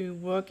going to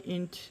work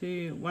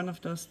into one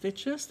of those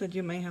stitches that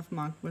you may have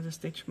marked with a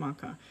stitch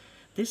marker.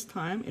 This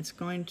time it's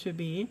going to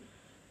be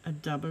a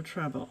double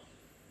treble,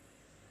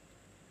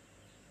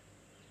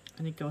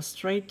 and it goes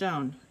straight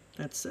down.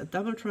 That's a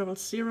double treble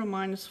 0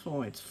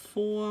 -4. It's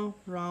 4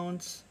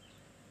 rounds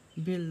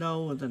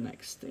below the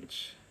next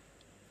stitch.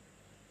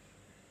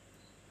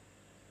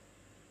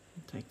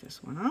 Take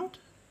this one out,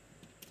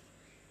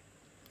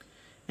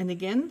 and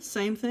again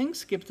same thing,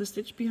 skip the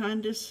stitch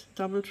behind this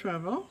double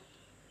treble,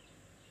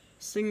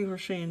 single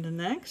crochet in the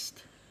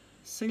next,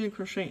 single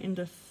crochet in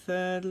the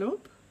 3rd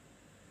loop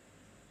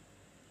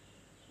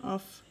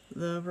of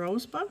the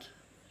rosebud,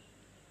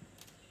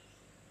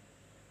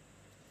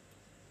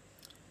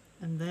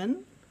 and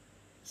then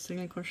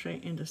single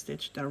crochet in the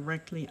stitch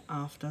directly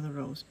after the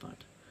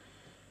rosebud.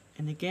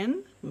 And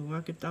again we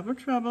work a double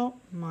treble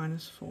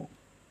 -4.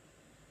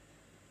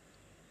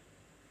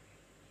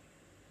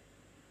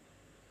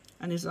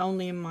 And it's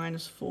only a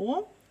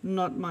 -4,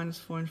 not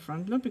 -4 in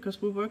front loop,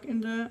 because we work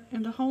in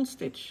the whole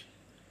stitch.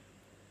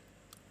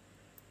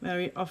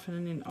 Very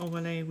often in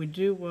overlay we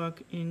do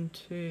work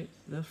into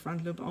the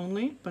front loop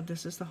only, but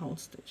this is the whole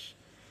stitch.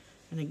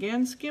 And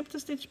again, skip the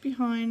stitch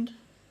behind,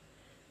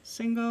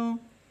 single,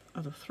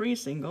 out of 3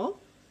 single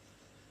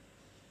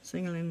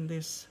in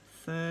this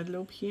third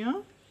loop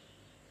here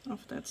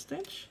of that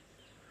stitch,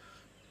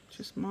 which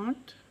is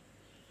marked,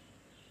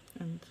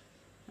 and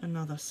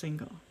another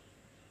single,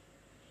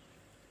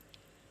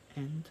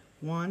 and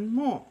one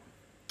more.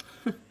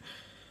 I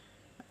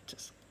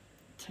just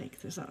take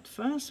this out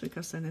first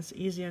because then it's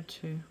easier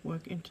to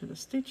work into the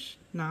stitch.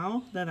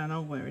 Now that I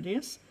know where it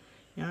is,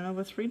 yarn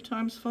over 3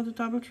 times for the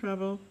double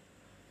treble,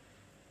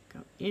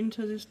 go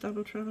into this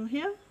double treble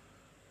here,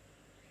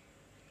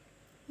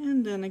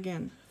 and then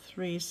again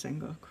 3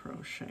 single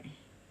crochet.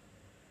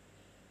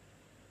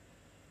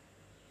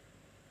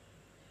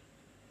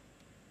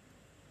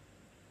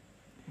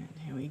 And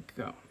here we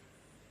go.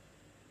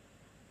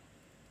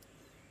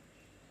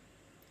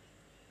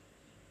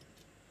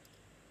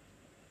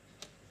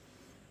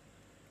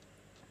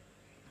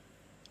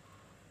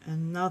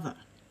 Another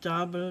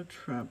double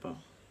treble.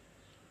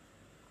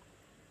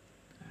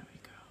 There we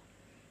go.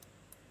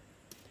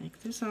 Take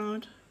this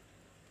out.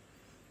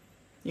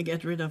 You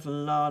get rid of a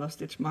lot of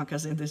stitch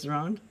markers in this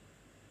round.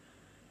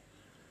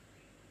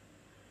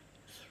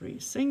 3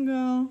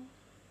 single,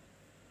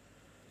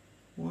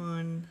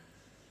 1,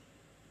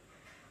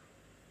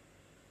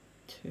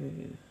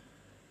 2,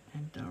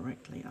 and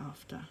directly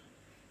after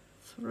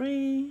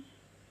 3.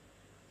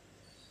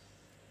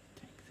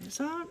 Take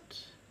this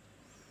out.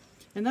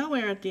 And now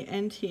we're at the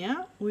end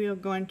here. We are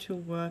going to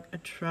work a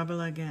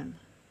treble again.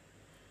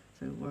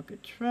 So work a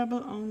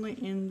treble only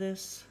in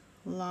this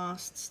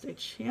last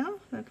stitch here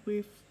that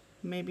we've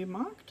maybe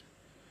marked.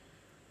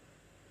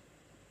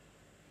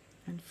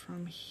 And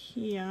from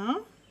here,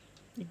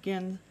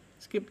 again,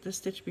 skip the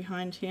stitch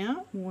behind here.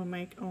 We'll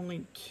make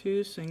only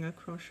 2 single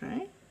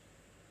crochet.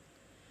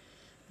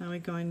 Now we're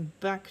going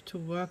back to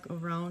work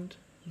around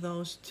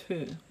those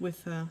 2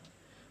 with a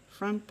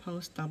front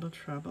post double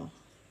treble.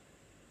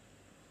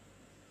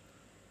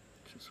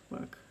 Just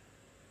work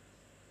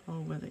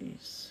over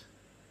these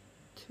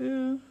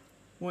 2.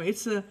 Well,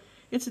 it's a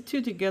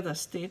 2 together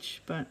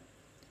stitch, but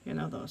you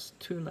know those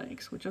 2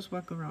 legs. We just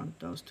work around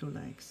those 2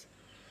 legs.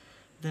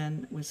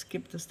 Then we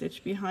skip the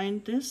stitch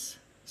behind this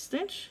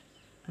stitch,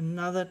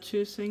 another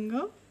 2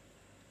 single.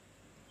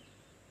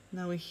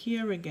 Now we're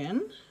here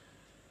again.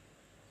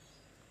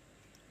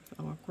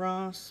 Our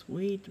grass,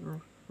 wheat,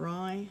 or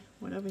rye,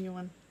 whatever you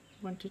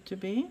want it to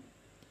be.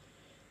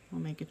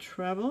 We'll make a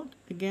treble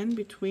again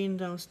between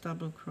those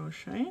double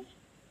crochet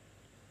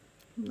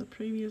from the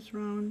previous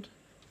round.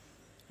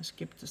 I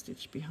skip the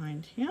stitch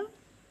behind here.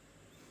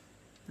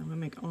 Now we'll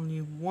make only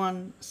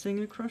 1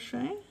 single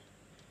crochet,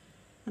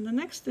 and the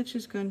next stitch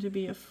is going to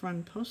be a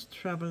front post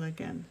treble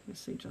again. You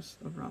see, just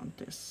around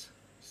this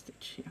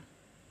stitch here.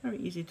 Very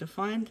easy to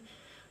find.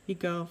 You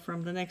go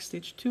from the next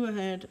stitch 2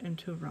 ahead and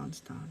 2 rounds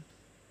down.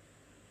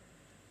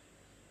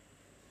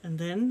 And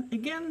then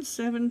again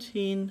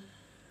 17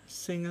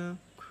 single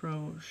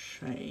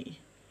crochet.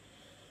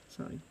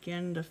 So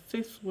again the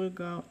 5th will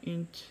go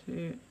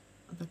into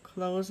the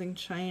closing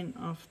chain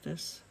of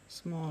this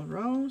small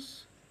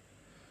rows,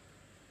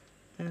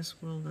 as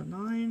will the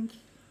 9th.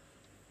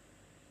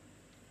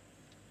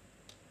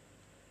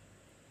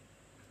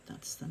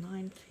 That's the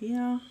 9th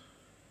here,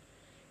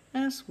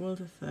 as will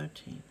the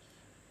 13th.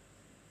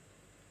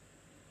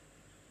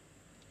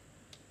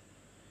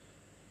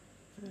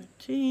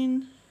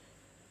 13,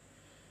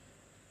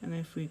 and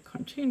if we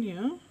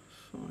continue,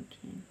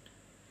 14,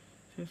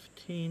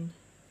 15,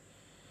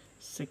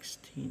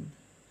 16,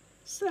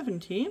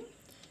 17,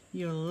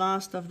 your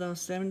last of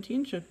those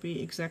 17 should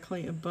be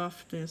exactly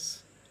above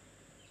this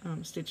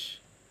stitch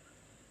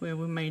where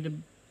we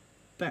made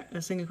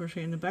a single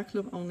crochet in the back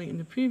loop only in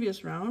the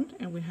previous round,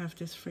 and we have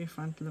this free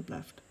front loop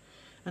left,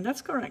 and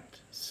that's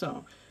correct.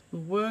 So we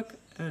work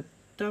a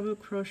double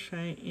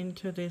crochet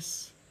into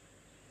this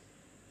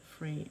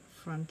free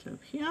front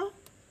loop here,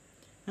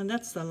 and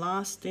that's the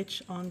last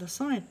stitch on the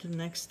side. The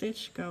next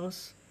stitch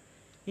goes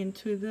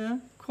into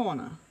the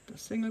corner, the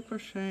single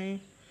crochet,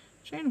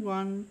 chain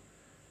 1,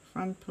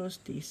 front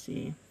post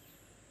DC,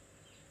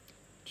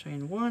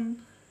 chain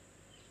 1,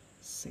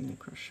 single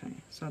crochet.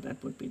 So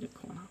that would be the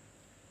corner.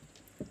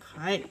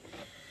 Okay,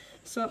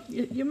 so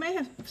you may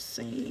have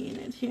seen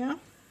it here,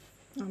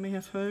 or may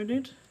have heard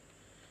it.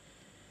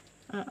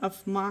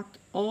 I've marked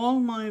all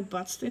my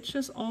butt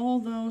stitches, all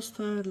those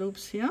third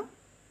loops here,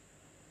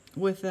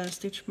 with a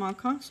stitch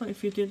marker. So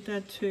if you did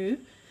that too,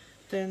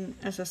 then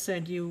as I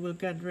said, you will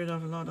get rid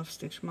of a lot of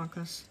stitch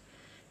markers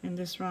in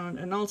this round.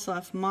 And also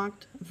I've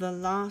marked the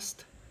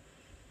last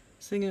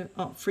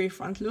free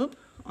front loop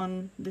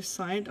on this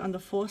side, on the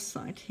 4th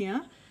side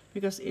here,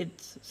 because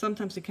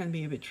sometimes it can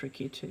be a bit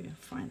tricky to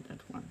find that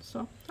one.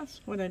 So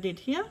that's what I did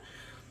here.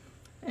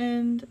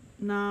 And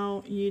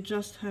now you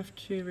just have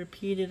to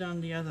repeat it on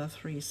the other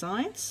 3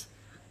 sides.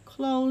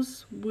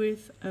 Close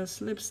with a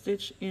slip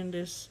stitch in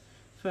this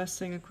first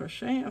single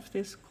crochet of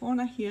this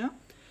corner here,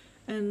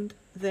 and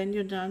then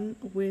you're done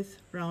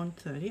with round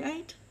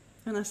 38,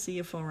 and I'll see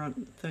you for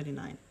round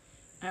 39.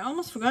 I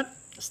almost forgot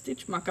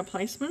stitch marker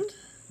placement.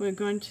 We're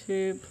going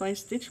to place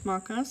stitch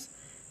markers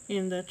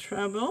in the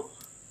treble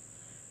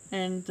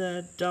and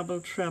the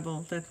double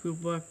treble that we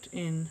worked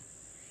in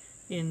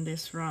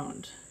this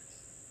round,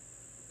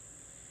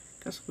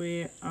 because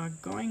we are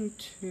going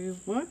to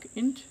work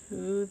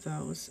into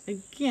those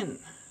again.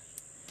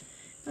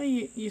 Now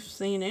you've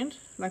seen it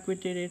like we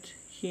did it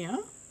here.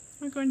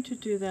 We're going to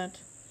do that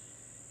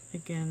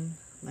again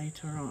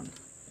later on.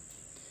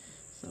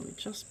 So we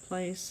just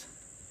place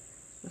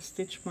the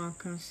stitch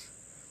markers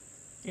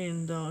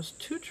in those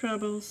 2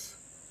 trebles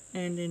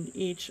and in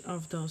each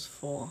of those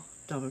 4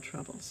 double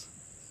trebles.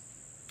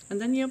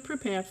 And then you're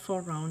prepared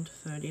for round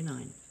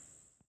 39.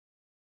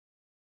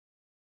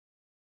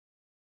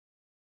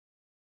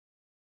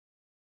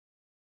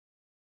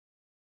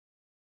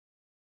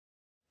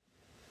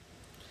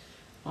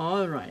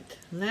 Alright,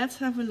 let's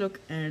have a look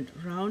at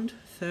round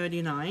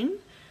 39,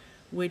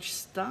 which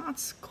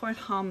starts quite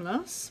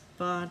harmless,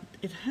 but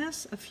it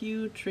has a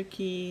few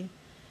tricky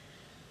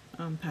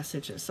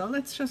passages. So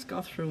let's just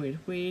go through it.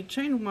 We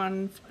chain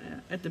 1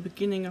 at the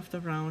beginning of the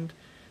round,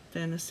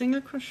 then a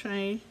single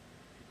crochet,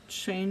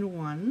 chain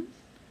 1,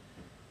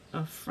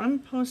 a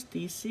front post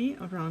DC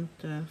around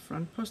the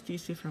front post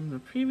DC from the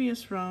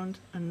previous round,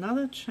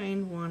 another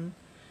chain 1,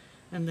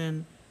 and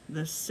then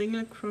the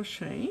single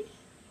crochet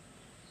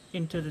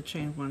into the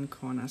chain 1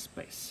 corner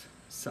space.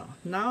 So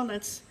now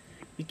let's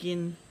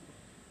begin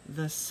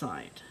the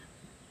side.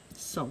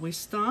 So we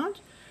start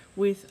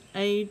with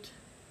 8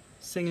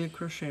 single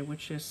crochet,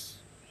 which is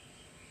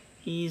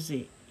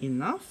easy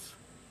enough.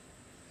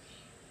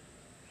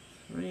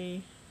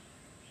 3,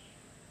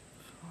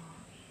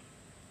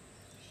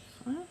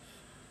 4, 5,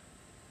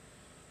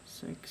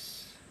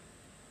 6,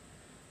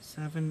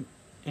 7,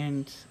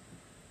 and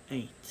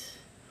 8.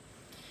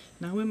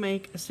 Now we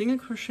make a single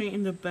crochet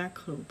in the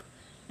back loop,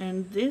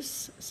 and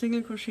this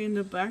single crochet in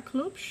the back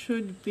loop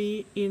should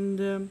be in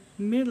the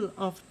middle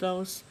of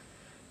those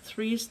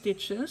 3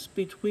 stitches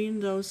between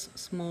those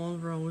small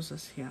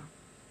roses here,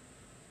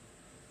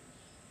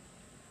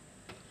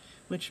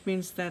 which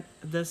means that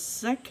the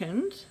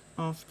second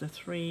of the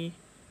 3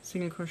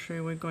 single crochet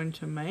we're going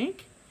to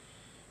make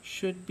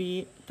should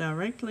be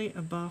directly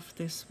above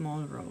this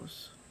small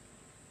rose.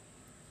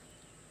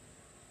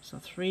 So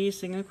 3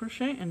 single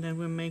crochet, and then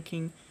we're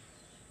making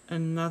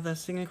another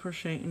single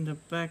crochet in the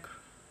back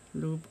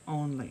loop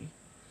only.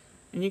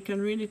 And you can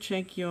really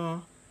check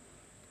your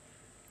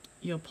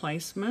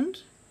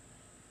placement.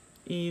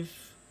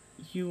 If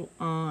you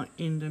are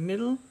in the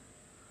middle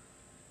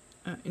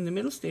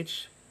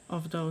stitch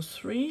of those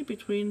 3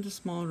 between the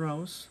small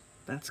rows,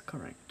 that's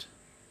correct.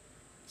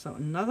 So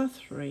another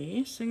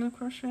 3 single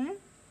crochet,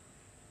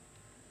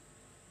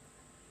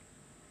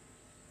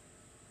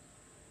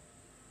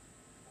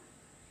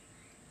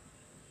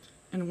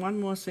 and 1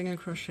 more single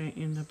crochet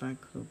in the back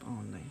loop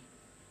only.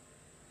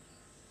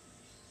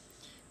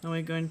 Now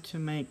we're going to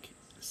make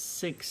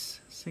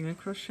 6 single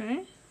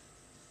crochet,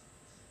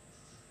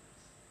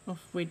 of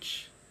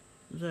which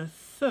the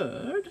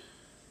 3rd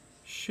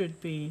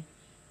should be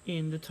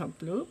in the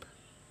top loop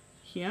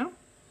here,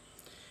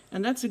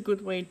 and that's a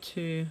good way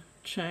to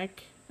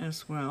check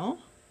as well.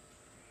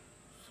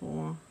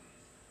 4,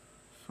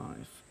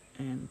 5,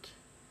 and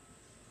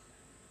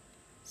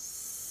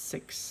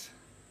 6.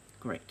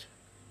 Great.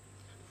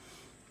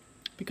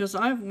 Because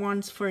I've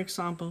once, for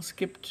example,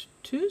 skipped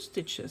 2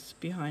 stitches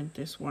behind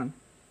this one,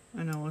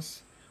 and I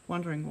was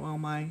wondering why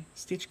my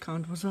stitch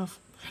count was off.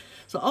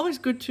 So always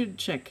good to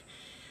check,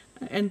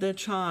 and the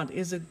chart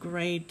is a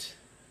great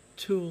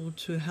tool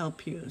to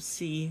help you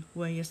see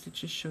where your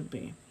stitches should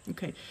be.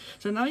 Okay,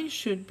 so now you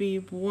should be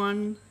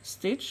 1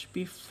 stitch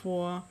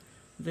before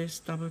this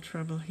double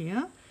treble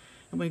here,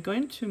 and we're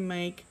going to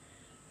make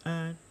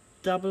a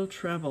double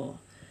treble,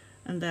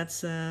 and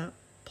that's a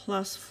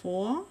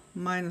 +4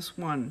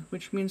 -1,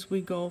 which means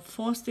we go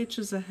 4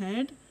 stitches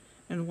ahead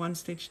and 1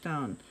 stitch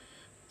down.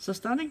 So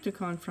starting to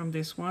count from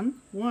this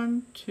one,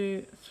 1,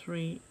 2,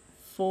 3,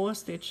 4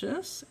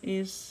 stitches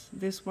is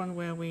this one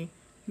where we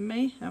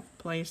may have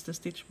placed the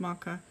stitch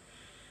marker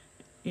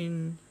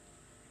in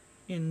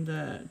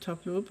the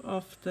top loop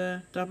of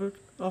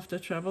the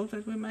treble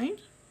that we made,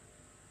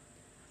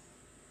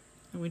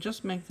 and we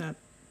just make that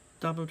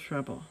double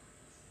treble.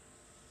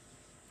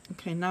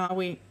 Okay, now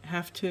we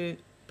have to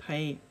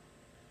pay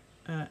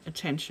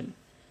attention.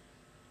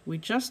 We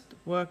just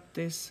worked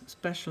this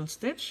special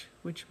stitch,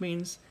 which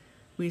means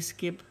we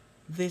skip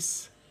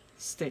this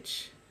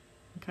stitch.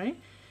 Okay,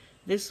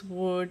 this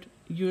would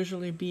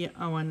usually be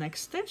our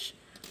next stitch,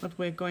 but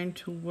we're going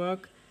to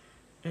work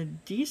a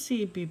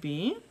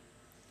DCBB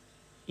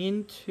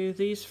into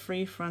these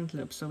 3 front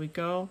loops. So we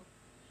go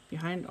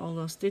behind all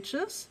those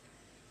stitches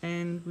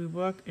and we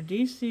work a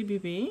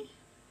DCBB,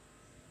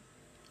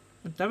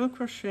 a double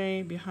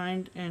crochet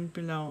behind and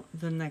below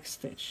the next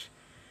stitch.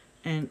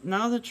 And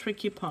now the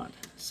tricky part.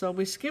 So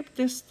we skip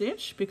this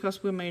stitch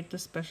because we made the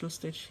special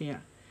stitch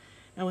here,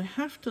 and we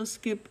have to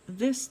skip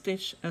this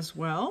stitch as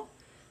well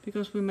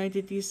because we made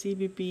the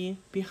DCBB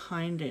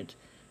behind it.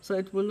 So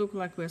it will look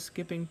like we're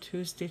skipping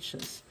 2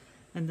 stitches,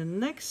 and the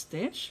next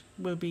stitch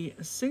will be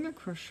a single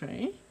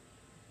crochet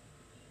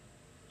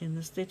in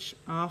the stitch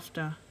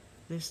after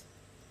this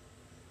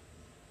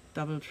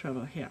double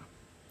treble here,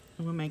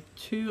 and we'll make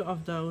 2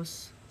 of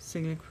those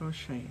single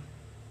crochet,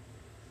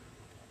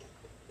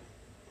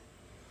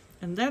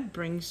 and that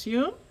brings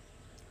you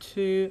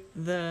to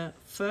the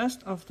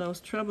first of those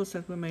trebles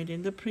that we made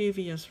in the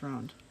previous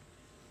round.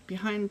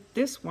 Behind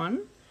this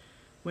one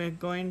we're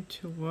going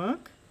to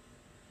work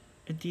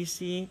a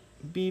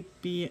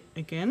DCBB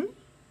again,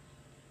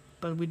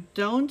 but we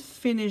don't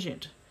finish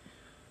it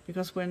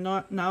because we're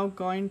not now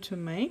going to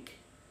make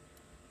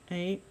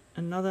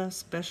another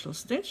special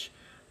stitch,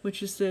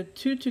 which is the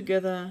 2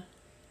 together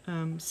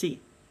C.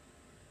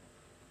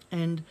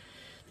 And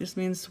this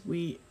means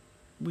we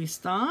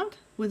start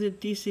with a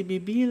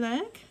DCBB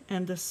leg,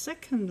 and the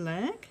second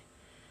leg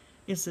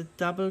is a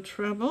double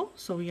treble,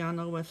 so we yarn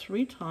over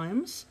 3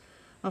 times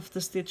of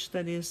the stitch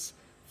that is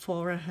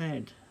 4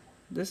 ahead.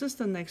 This is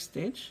the next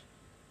stitch,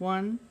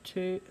 1,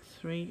 2,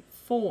 3,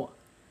 4.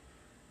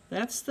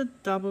 That's the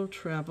double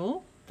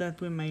treble that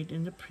we made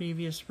in the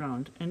previous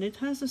round, and it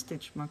has a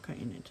stitch marker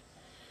in it.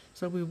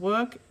 So we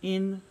work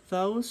in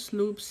those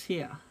loops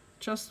here,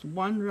 just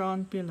 1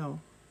 round below.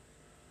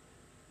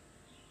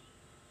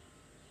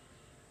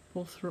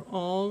 Pull through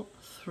all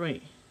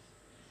 3,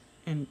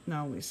 and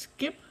now we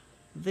skip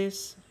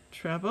this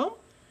treble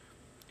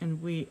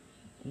and we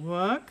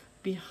work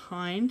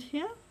behind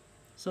here,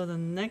 so the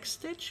next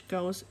stitch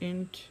goes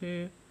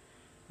into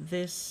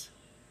this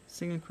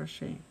single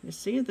crochet. You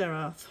see there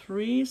are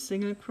 3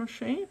 single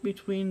crochet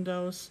between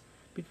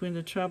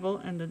the treble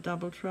and the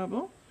double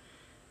treble,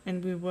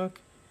 and we work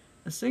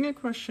a single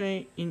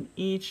crochet in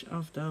each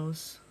of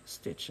those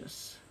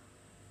stitches.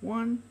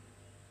 1,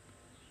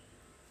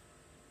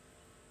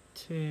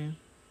 2,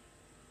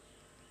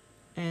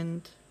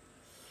 and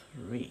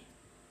 3.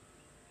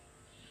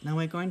 Now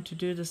we're going to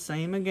do the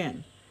same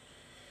again.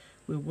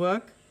 We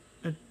work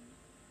a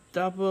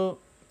double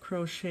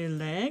crochet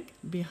leg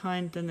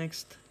behind the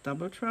next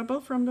double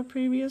treble from the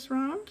previous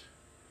round.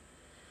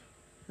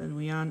 Then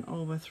we yarn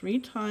over 3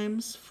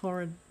 times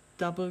for a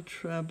double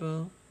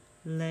treble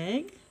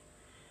leg,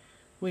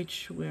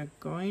 which we're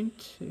going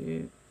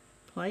to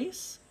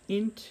place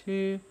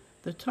into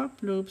the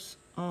top loops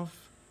of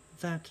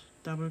that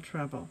double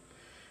treble.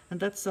 And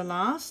that's the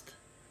last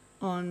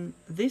on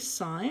this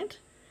side.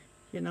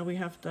 You know, we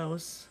have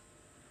those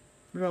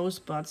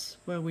rosebuds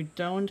where we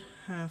don't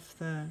have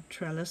the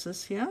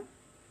trellises here,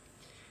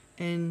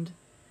 and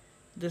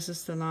this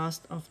is the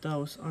last of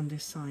those on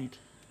this side.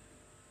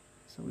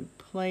 So we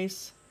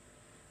place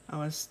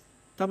our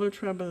double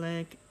treble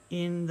leg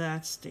in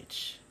that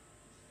stitch,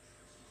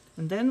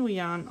 and then we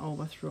yarn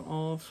over through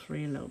all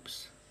 3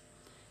 loops,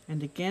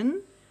 and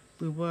again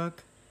we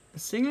work a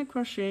single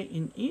crochet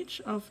in each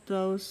of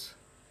those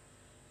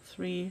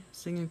 3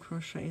 single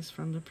crochets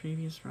from the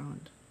previous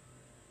round.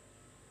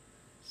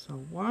 So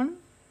 1,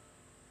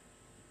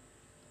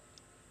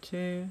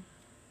 2,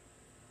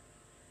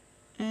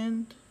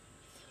 and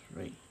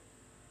 3.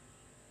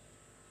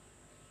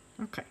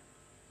 Okay,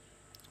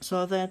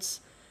 so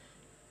that's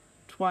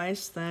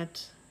twice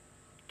that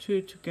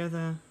 2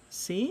 together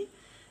C,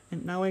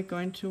 and now we're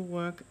going to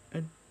work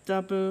a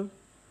double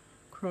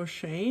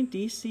crochet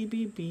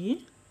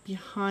DCBB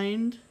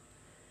behind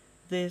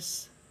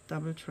this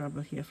double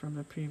treble here from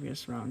the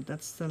previous round.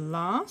 That's the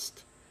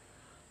last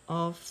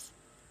of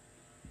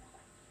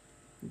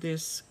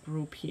this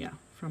group here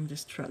from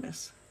this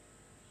trellis.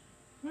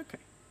 Okay,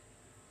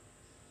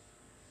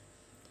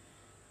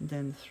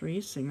 then 3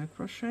 single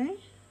crochet,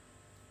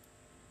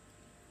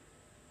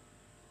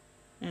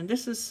 and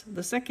this is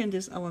the second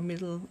is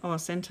our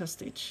center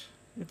stitch.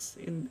 It's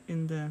in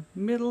the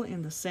middle,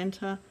 in the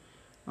center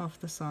of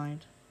the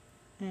side,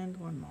 and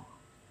 1 more.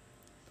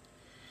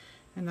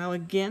 And now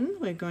again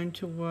we're going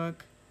to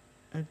work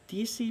a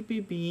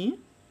DCBB,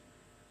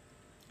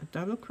 a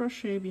double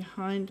crochet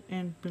behind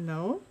and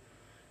below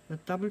the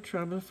double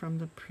treble from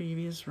the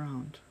previous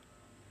round.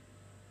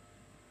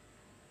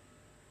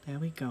 There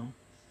we go.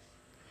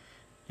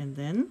 And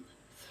then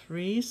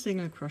 3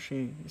 single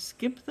crochet. You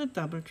skip the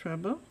double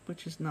treble,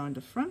 which is now in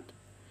the front,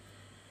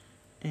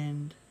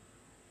 and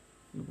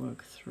you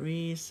work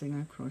 3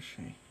 single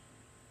crochet.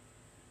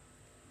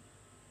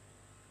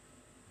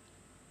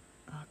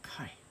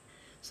 Okay,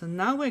 so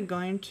now we're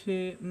going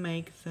to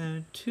make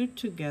the 2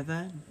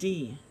 together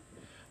D.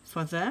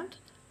 For that,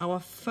 our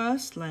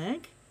first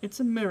leg, it's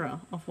a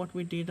mirror of what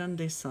we did on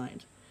this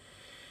side.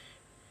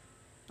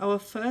 Our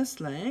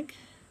first leg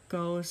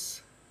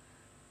goes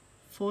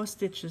 4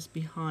 stitches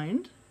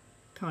behind,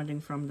 counting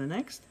from the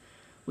next,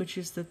 which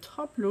is the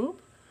top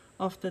loop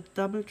of the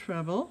double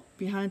treble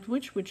behind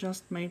which we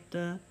just made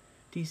the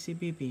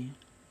DCBB.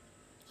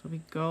 So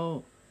we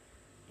go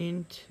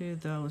into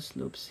those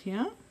loops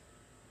here.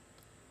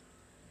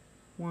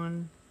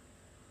 1,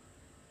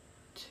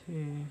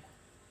 2,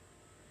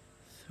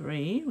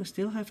 3. We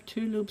still have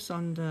 2 loops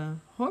on the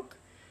hook,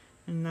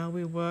 and now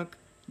we work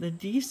the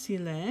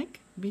DC leg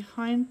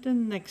behind the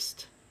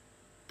next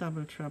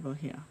double treble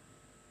here.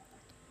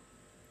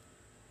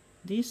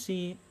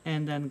 DC,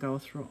 and then go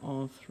through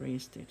all 3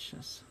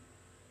 stitches.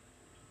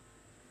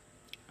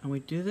 And we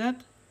do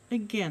that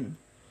again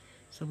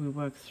So we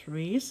work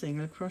 3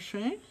 single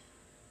crochet,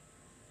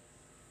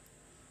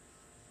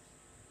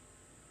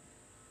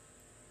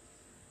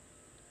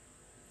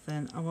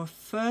 then our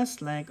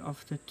first leg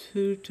of the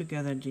 2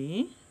 together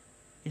D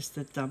is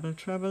the double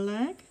treble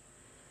leg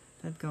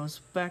that goes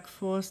back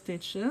 4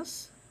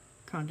 stitches,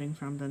 counting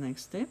from the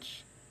next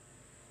stitch.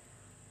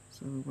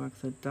 So we work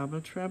the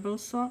double treble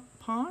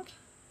part,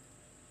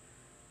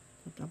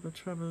 the double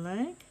treble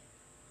leg,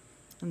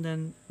 and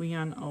then we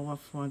yarn over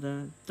for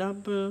the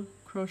double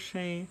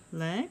crochet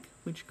leg,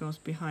 which goes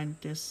behind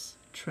this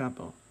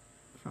treble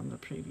from the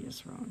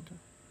previous round,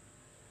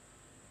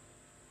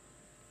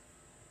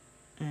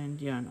 and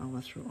yarn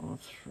over through all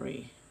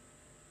 3.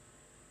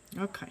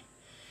 Okay,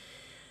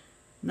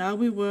 now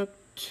we work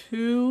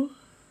 2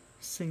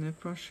 single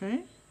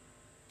crochet,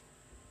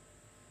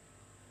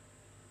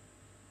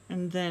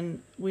 and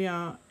then we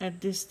are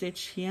at this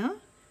stitch here,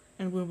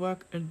 and we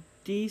work a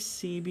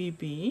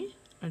DCBB,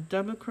 a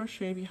double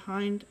crochet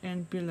behind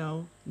and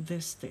below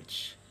this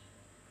stitch.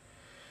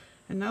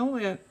 And now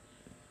we're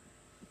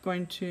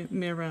going to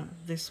mirror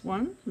this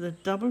one, the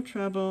double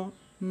treble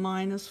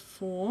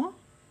 -4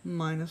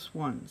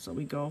 -1. So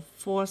we go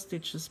 4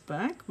 stitches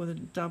back with a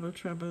double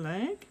treble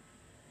leg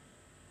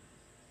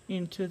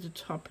into the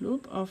top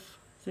loop of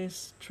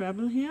this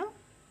treble here.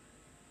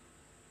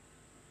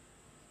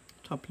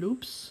 Top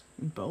loops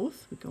in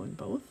both, we go in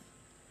both.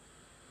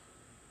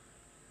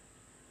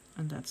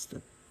 And that's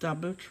the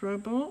double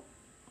treble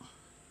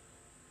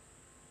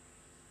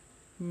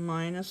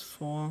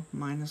 -4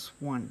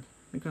 -1,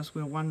 because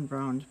we're 1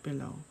 round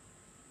below.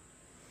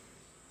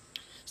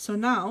 So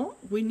now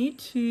we need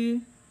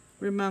to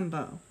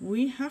remember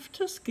we have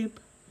to skip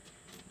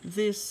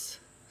this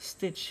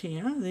stitch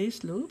here,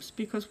 these loops,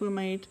 because we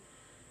made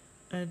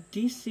a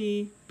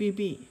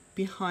DCBB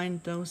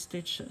behind those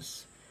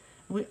stitches.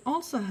 We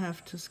also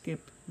have to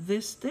skip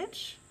this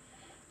stitch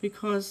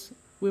because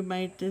we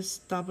made this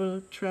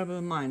double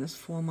treble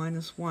 -4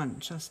 -1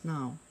 just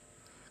now.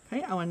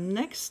 Okay, our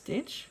next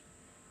stitch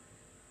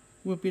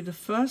will be the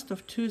first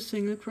of 2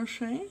 single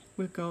crochet.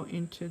 We'll go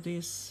into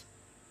this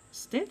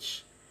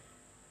stitch,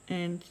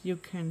 and you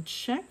can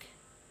check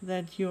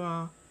that you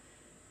are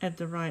at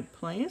the right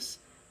place,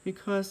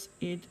 because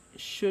it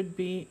should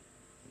be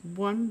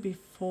 1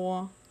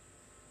 before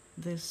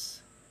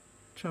this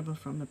treble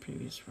from the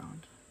previous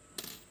round.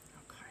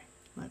 Okay,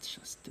 let's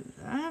just do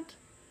that.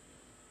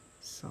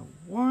 So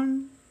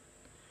 1,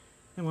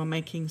 and we're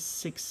making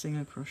 6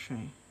 single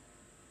crochet.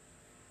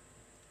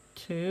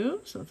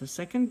 2, so the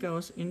second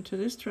goes into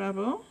this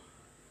treble.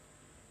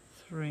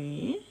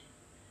 3,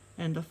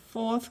 and the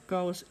 4th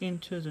goes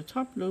into the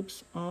top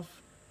loops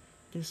of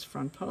this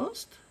front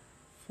post.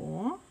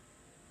 4,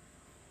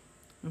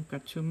 we've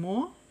got 2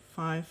 more,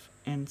 5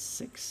 and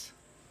 6.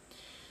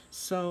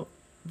 So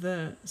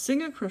the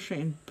single crochet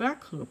in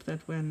back loop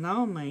that we're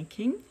now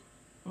making,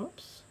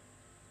 oops,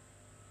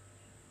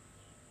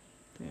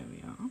 there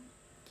we are,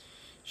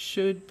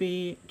 should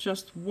be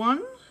just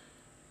 1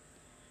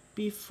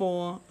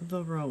 before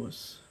the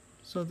rows,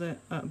 so the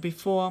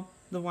before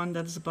the one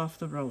that is above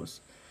the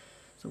rows.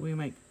 So we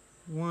make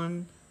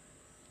 1,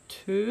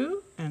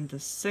 2, and the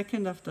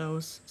second of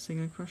those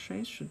single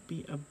crochets should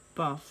be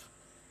above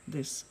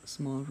this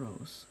small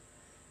rows,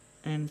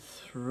 and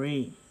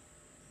 3.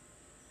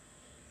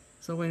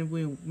 So when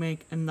we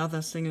make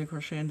another single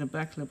crochet in the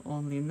back loop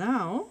only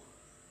now,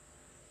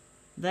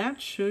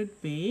 that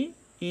should be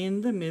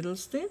in the middle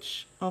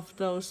stitch of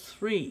those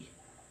 3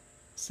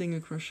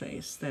 single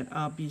crochets that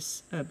are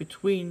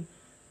between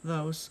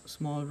those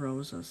small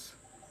roses.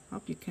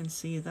 Hope you can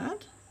see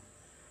that.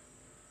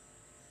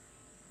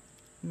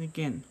 And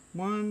again,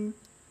 1,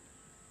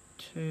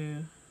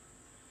 2,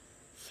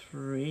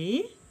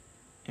 3,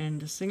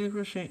 and the single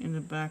crochet in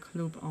the back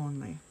loop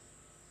only,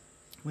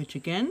 which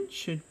again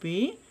should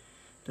be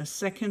the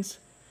second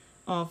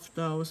of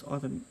those, or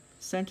the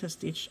center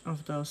stitch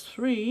of those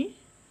 3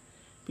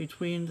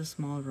 between the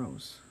small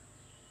rows.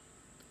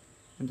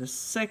 And the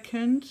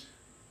second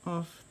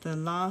of the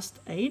last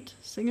 8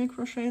 single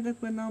crochet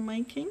that we're now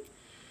making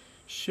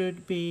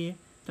should be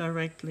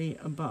directly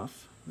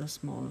above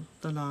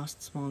the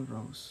last small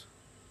rows.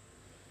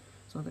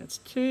 So that's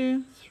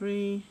 2,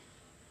 3,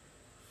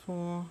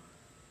 4,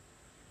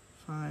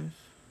 5,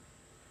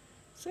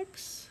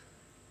 6,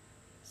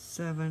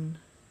 7,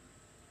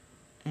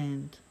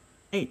 and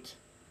 8.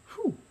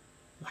 Whew,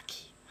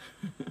 lucky.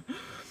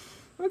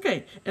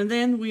 Okay, and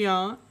then we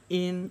are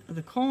in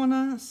the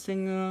corner,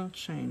 single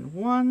chain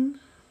 1,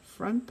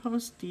 front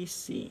post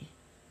DC.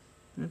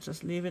 Let's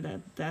just leave it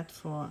at that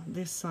for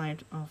this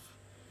side of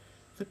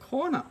the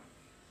corner.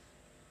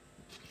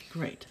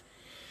 Great.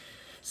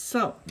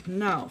 So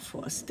now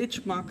for a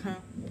stitch marker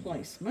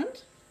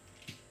placement.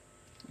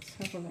 Let's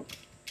have a look.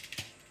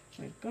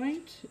 We're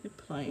going to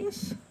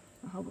place,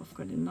 I hope I've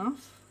got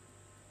enough.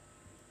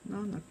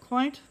 No, not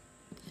quite.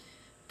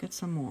 Get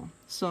some more.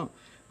 So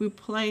we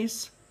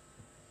place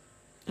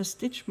a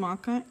stitch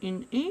marker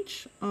in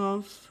each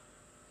of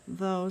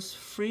those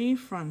 3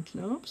 front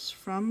loops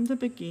from the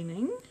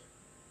beginning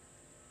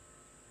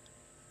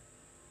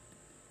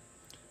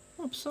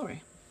Oops,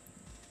 sorry,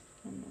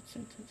 I'm not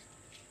centered.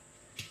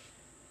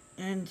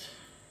 And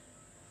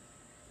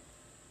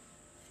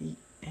the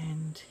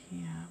end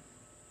here.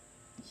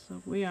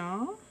 So we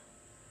are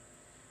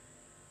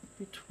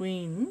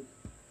between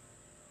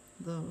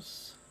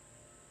those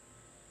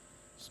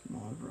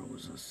small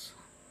roses.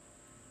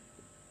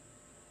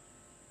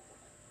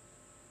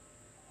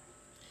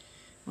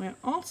 We're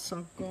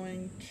also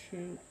going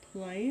to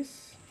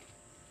place,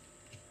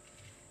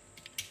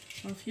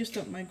 I've used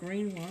up my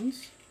green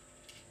ones,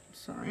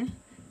 sorry,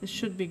 this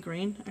should be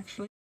green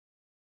actually.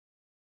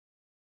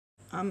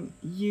 I'm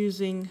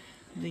using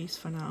these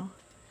for now.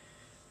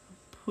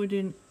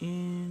 Putting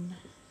in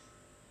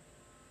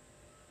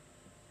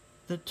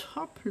the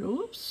top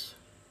loops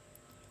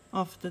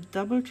of the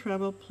double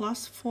treble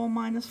plus 4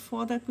 minus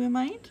 4 that we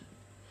made,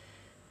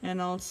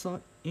 and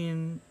also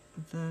in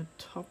the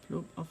top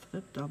loop of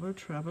the double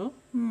treble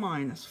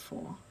minus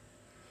 4.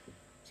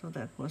 So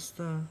that was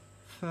the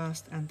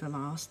first and the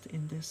last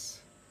in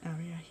this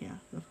area here,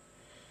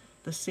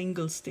 the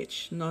single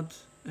stitch, not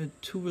a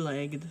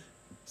two-legged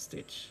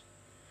stitch.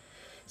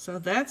 So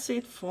that's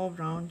it for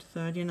round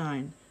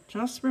 39.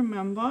 Just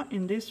remember,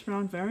 in this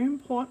round, very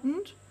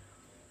important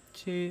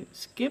to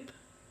skip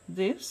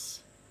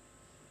this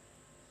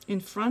in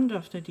front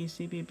of the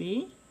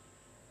DCBB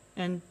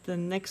and the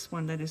next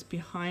one that is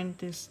behind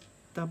this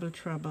double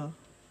treble,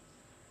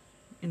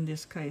 in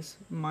this case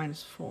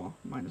minus 4,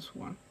 minus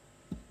 1.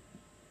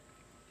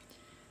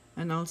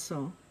 And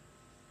also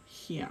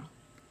here.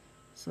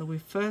 So we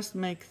first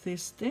make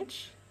this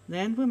stitch,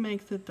 then we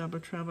make the double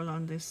treble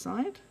on this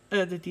side,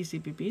 the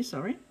DCBB,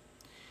 sorry.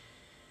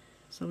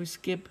 So we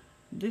skip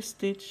this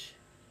stitch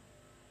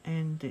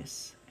and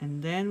this,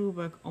 and then we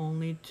work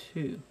only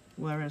 2,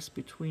 whereas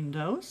between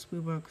those we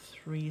work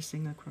 3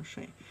 single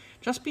crochet.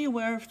 Just be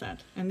aware of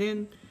that, and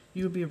then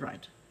you'll be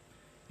right.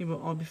 It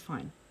will all be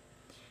fine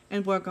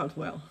and work out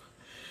well.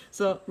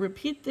 So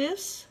repeat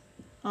this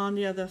on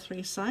the other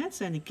 3 sides,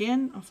 and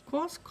again, of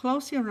course,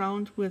 close your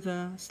round with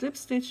a slip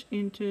stitch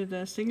into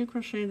the single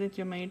crochet that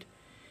you made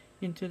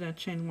into that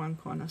chain 1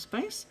 corner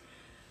space,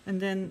 and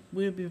then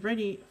we'll be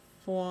ready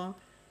for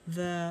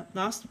the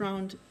last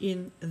round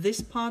in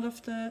this part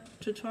of the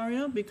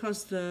tutorial,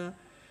 because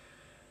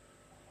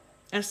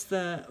as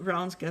the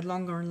rounds get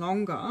longer and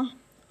longer,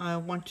 I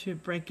want to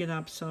break it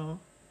up so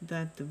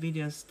that the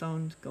videos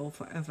don't go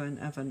forever and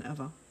ever and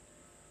ever.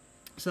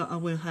 So I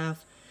will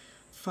have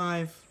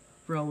 5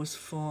 rows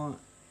for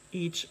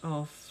each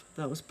of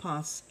those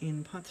parts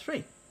in part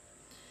 3.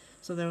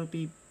 So there will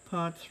be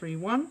part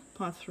 3.1,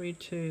 part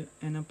 3.2,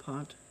 and a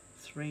part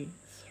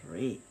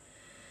 3.3.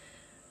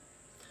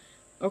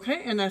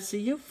 Okay, and I'll see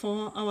you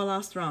for our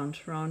last round,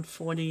 round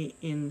 40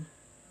 in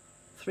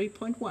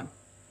 3.1.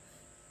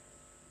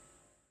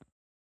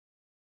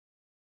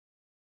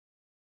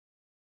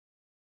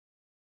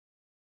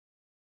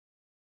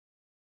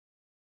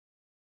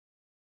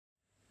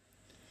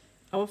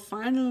 Our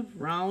final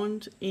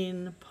round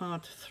in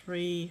part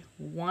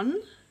 3.1,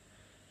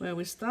 where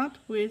we start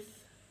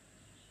with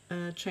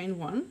chain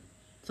 1,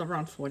 so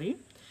round 40,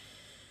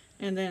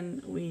 and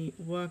then we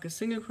work a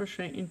single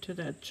crochet into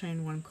that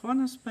chain 1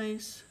 corner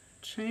space,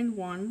 chain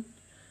 1,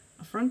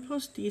 a front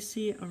post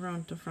DC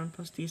around the front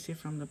post DC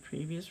from the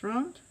previous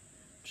round,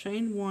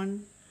 chain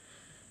 1,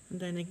 and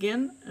then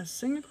again a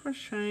single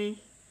crochet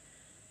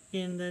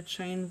in the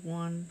chain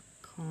 1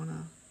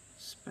 corner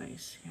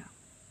space here.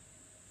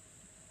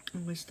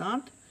 And we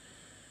start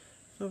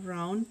the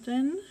round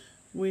then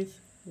with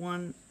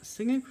 1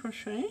 single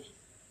crochet,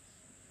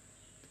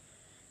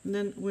 and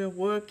then we're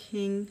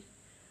working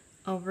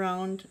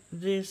around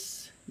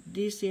this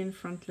DC in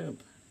front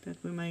loop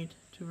that we made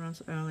 2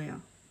 rounds earlier.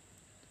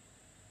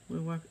 We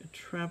work a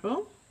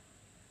treble,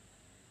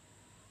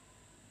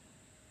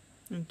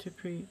 and to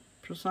be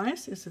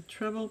precise, is a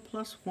treble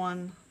plus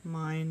 1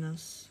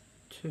 minus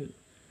 2.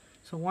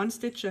 So 1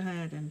 stitch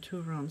ahead and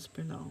 2 rounds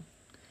below.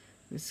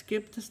 We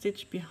skip the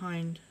stitch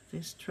behind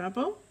this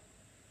treble,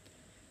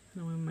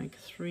 and we make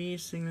 3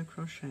 single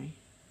crochet.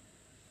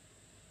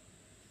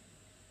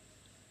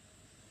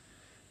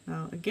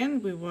 Now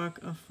again we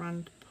work a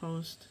front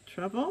post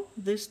treble.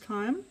 This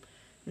time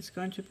it's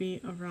going to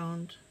be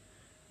around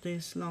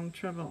this long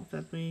treble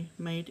that we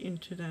made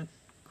into that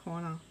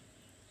corner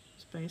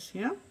space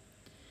here.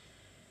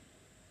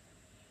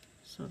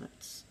 So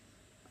that's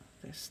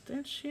this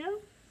stitch here.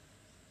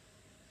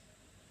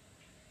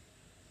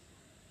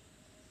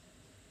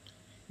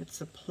 It's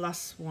a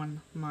plus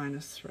 1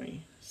 minus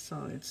 3,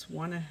 so it's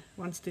one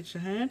stitch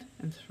ahead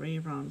and 3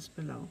 rounds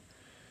below.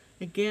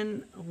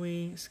 Again,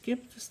 we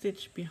skip the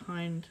stitch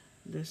behind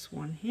this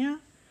one here,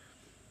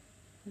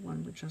 the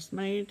one we just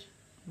made.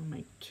 We'll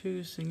make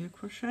 2 single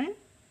crochet,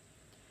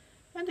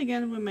 and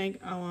again we make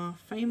our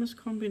famous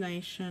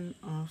combination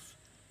of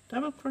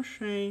double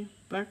crochet,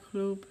 back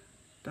loop,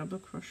 double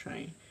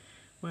crochet,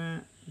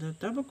 where the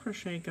double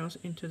crochet goes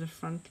into the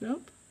front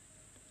loop,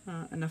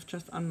 and I've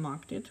just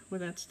unmarked it with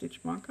that stitch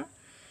marker.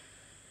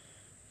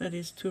 That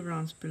is 2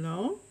 rounds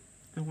below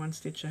and 1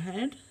 stitch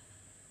ahead.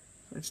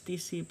 So it's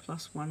DC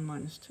plus 1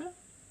 minus 2.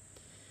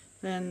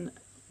 Then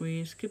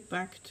we skip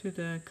back to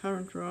the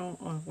current row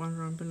or one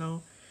row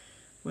below,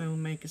 where we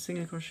make a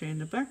single crochet in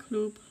the back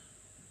loop,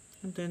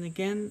 and then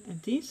again a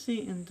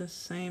DC in the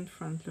same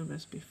front loop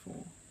as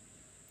before.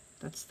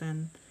 That's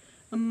then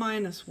a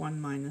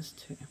 -1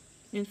 -2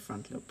 in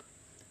front loop.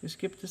 We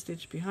skip the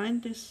stitch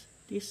behind this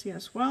DC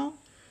as well,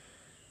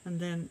 and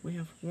then we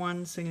have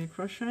one single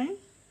crochet,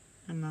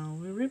 and now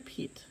we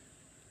repeat.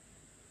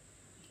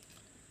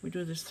 We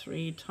do this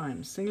 3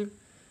 times. Single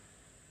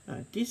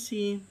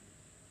DC,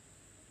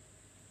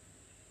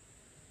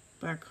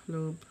 back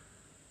loop,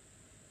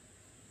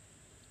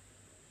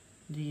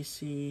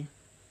 DC,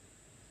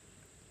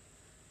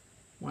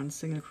 one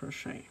single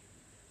crochet.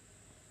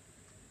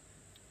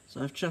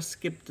 So I've just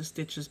skipped the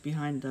stitches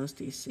behind those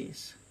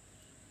DCs.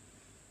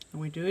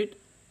 And we do it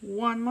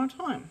one more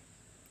time.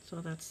 So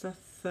that's the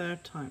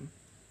 3rd time.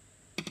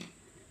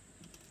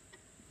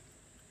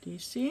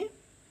 DC,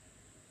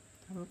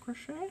 double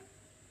crochet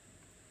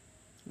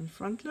in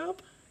front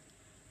loop,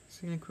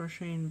 single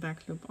crochet in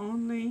back loop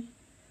only,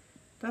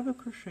 double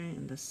crochet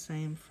in the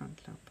same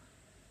front loop,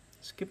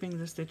 skipping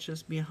the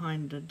stitches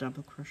behind the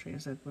double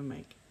crochets that we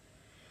make.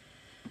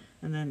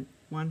 And then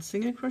one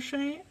single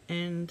crochet,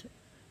 and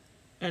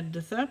at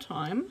the 3rd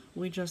time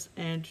we just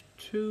add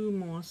 2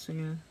 more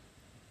single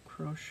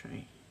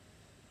crochet.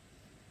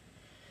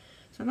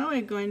 So now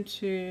we're going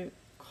to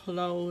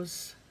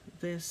close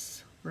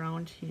this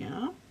round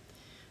here,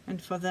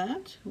 and for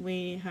that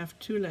we have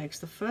 2 legs.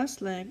 The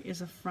first leg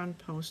is a front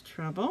post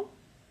treble,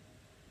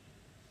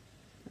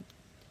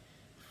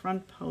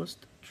 front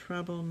post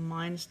treble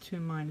 -2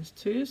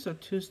 -2, so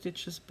 2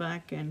 stitches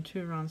back and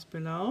 2 rounds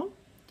below.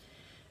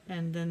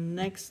 And the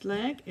next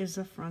leg is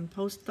a front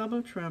post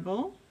double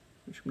treble,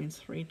 which means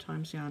 3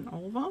 times yarn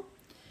over,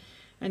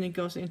 and it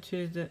goes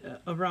into the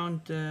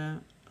around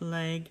the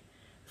leg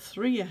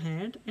 3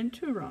 ahead and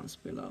 2 rounds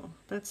below.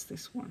 That's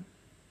this one.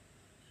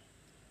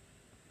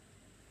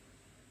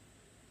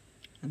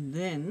 And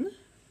then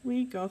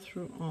we go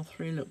through all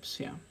 3 loops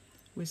here.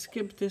 We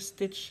skip this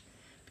stitch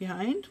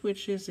behind,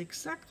 which is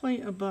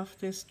exactly above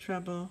this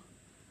treble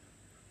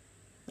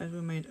that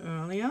we made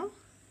earlier,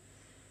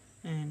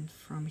 and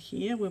from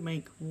here we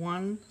make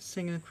 1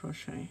 single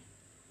crochet.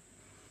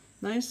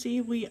 Now you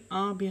see we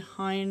are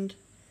behind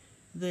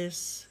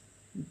this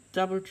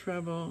double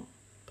treble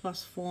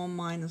 +4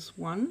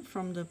 -1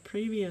 from the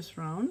previous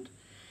round,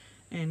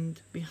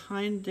 and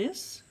behind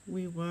this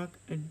we work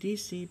a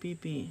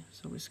DCBB.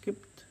 So we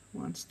skipped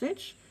 1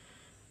 stitch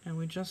and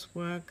we just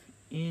work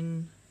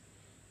in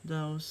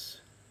those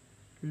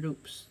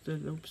loops, the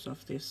loops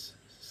of this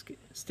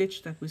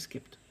stitch that we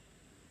skipped.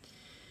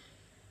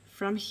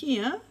 From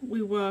here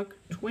we work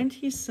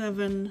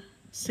 27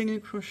 single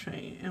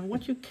crochet, and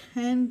what you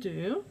can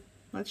do,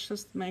 let's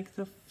just make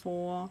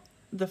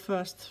the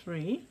first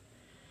 3,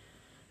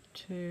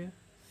 2,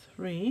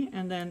 3,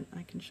 and then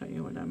I can show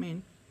you what I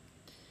mean.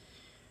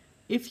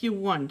 If you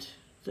want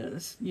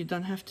this, you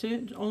don't have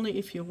to, only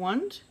if you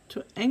want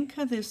to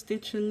anchor this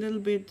stitch a little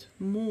bit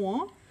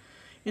more,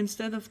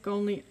 instead of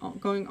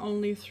going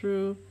only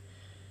through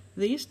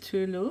these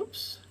 2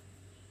 loops,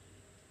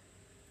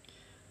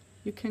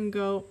 you can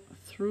go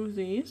through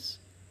these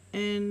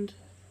and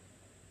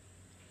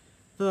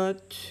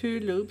the 2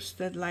 loops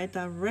that lie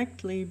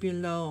directly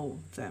below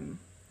them.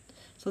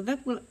 So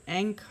that will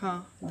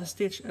anchor the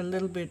stitch a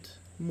little bit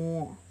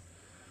more.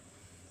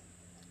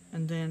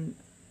 And then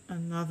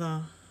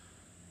another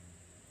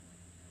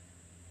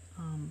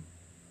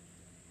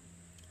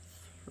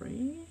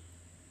 3,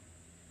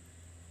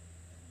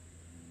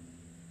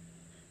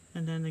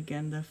 and then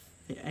again the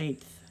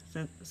 8th.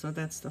 So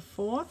that's the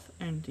 4th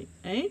and the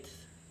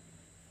 8th.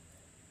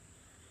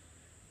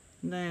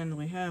 Then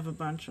we have a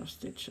bunch of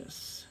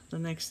stitches. The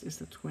next is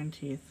the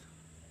 20th.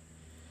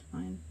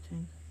 9,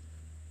 10,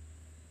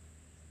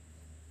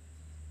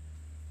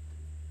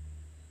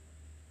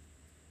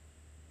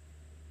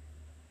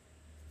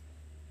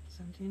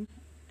 17,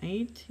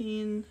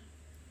 18,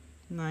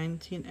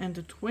 19, and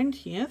the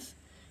 20th,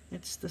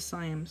 it's the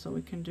same, so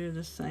we can do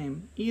the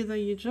same. Either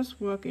you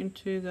just work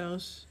into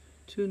those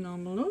 2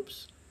 normal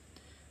loops,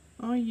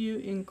 or you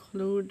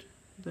include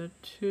the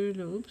 2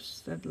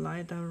 loops that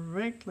lie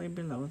directly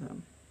below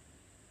them.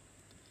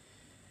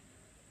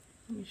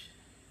 Let me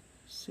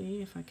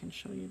see if I can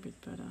show you a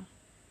bit better.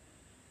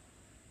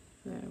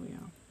 There we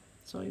are.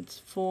 So it's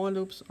 4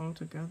 loops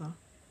altogether,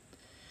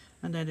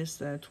 and that is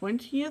the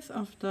 20th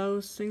of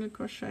those single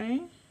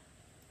crochet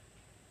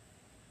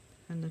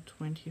and the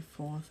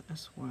 24th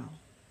as well.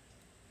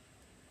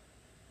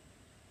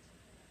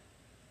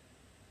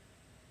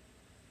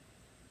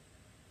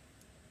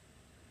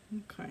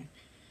 Okay,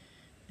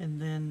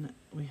 and then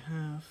we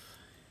have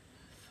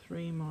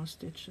 3 more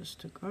stitches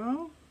to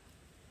go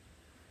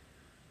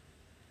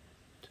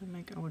to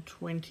make our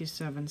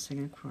 27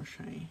 single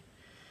crochet.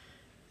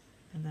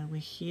 And then we're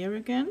here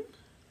again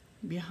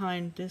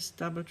behind this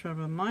double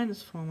treble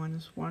 -4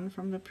 -1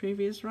 from the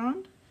previous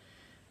round,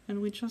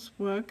 and we just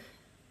work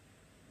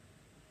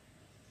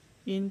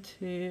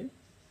into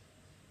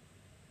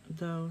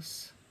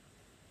those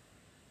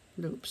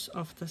loops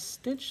of the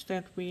stitch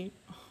that we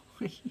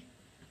sorry,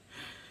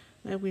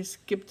 that we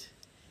skipped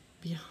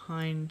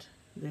behind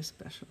this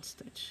special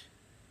stitch.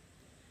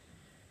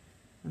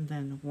 And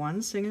then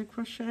 1 single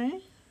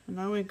crochet, and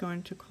now we're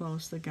going to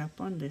close the gap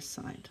on this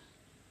side.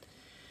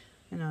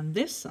 And on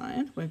this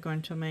side we're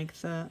going to make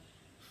the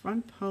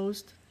front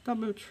post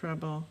double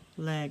treble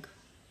leg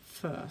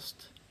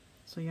first.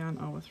 So yarn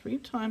over 3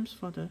 times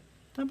for the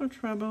double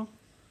treble.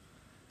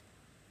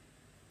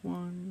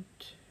 1,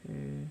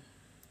 2,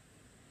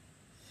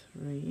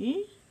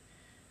 3,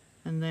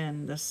 and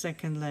then the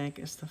second leg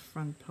is the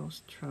front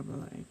post treble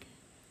leg.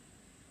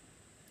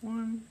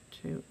 1,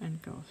 2,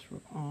 and go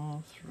through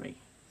all 3.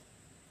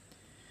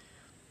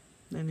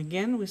 Then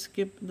again we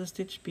skip the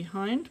stitch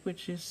behind,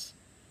 which is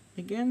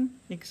again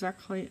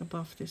exactly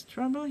above this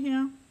treble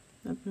here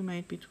that we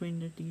made between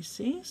the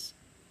DCs,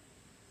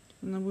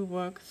 and then we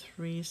work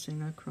 3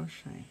 single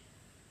crochet.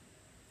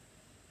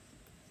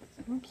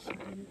 Oops, a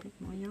little bit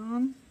more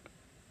yarn.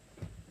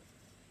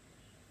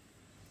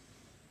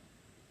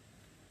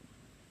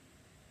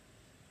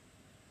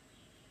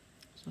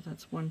 So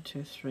that's 1,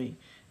 2, 3.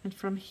 And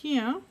from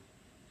here,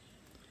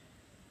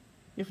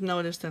 you've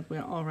noticed that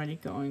we're already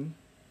going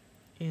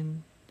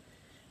in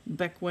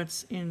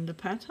backwards in the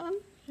pattern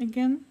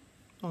again,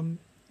 or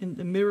in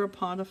the mirror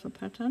part of the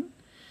pattern.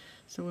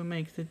 So we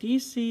make the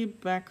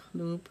DC, back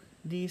loop,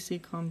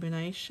 DC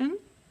combination.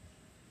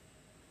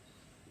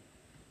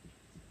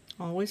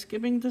 Always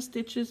skipping the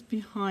stitches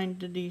behind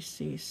the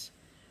DCs.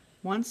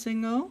 1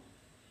 single.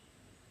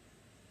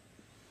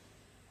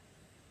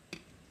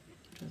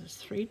 That is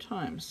 3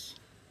 times.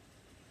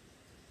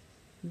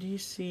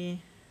 DC,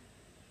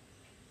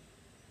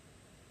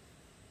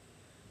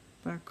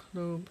 back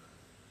loop,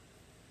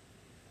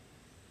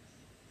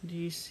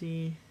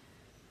 DC,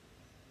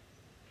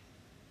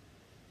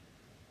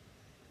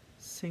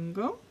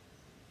 single.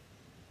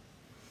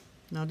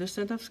 Notice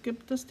that I've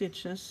skipped the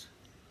stitches,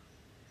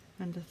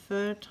 and the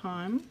third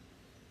time,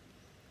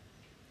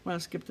 well,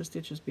 skip the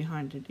stitches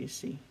behind the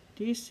DC.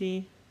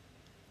 DC,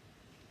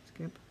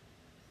 skip,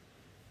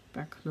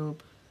 back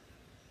loop,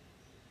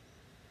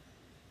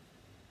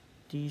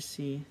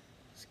 DC,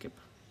 skip,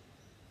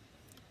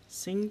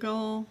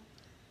 single,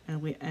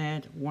 and we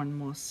add 1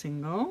 more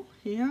single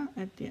here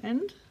at the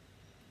end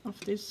of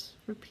this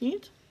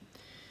repeat.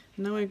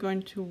 Now we're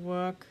going to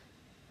work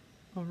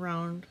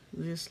around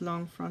this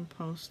long front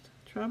post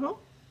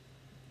treble.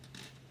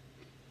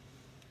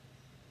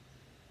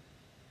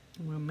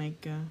 We'll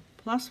make a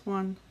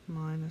 +1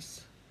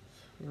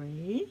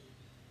 -3,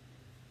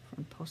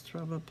 front post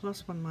treble,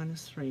 +1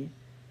 -3,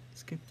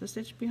 skip the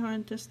stitch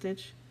behind the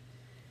stitch,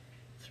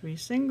 3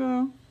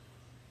 single,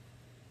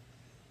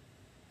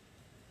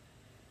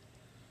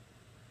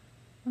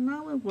 and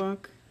now we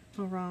work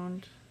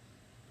around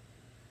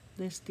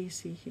this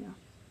DC here.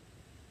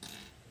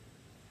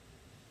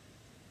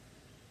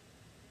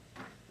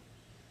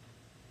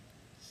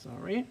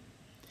 Sorry,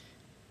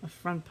 a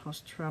front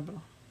post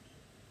treble.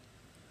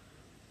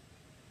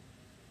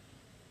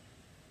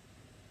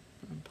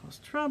 Front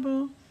post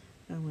treble,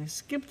 and we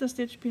skip the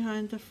stitch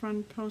behind the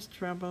front post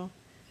treble,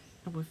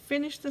 and we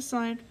finish the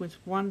side with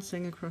 1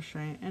 single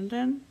crochet, and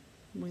then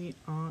we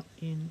are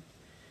in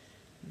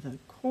the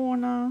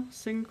corner,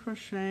 single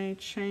crochet,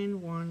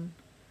 chain 1,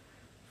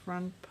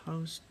 front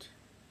post,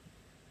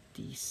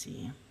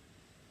 DC,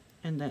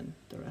 and then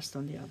the rest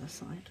on the other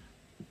side.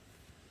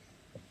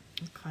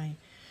 Okay,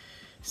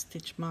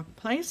 stitch mark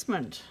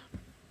placement,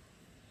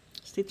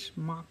 stitch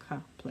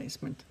marker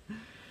placement.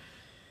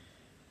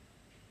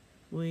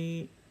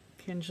 We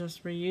can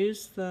just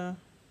reuse the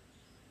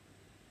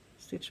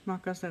stitch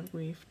markers that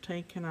we've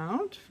taken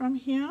out from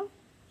here,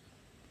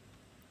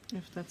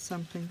 if that's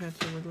something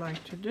that you would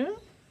like to do.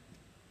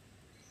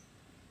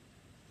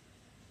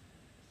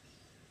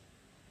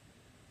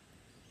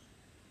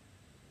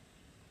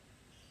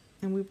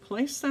 And we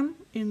place them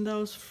in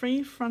those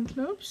 3 front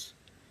loops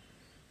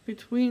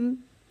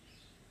between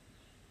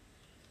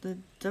the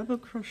double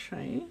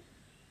crochet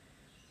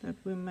that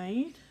we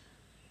made,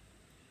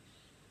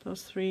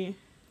 those 3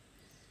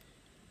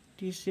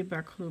 DC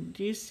back loop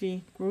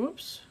DC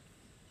groups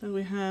that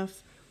we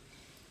have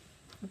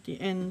at the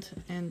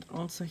end, and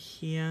also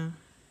here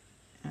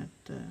at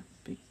the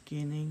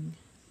beginning.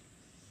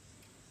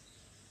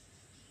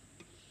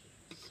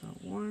 So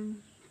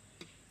 1,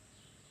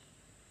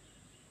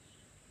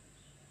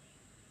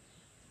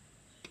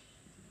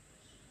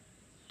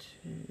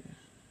 2,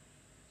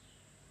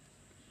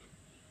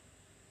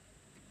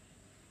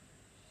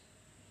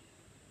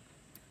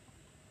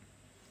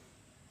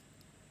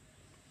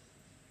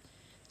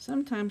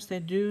 sometimes they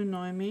do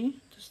annoy me,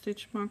 the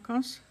stitch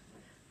markers,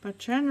 but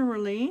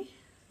generally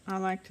I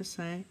like to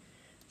say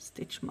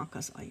stitch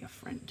markers are your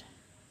friend.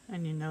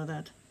 And you know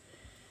that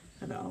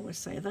I always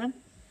say that.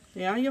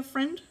 They are your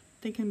friend,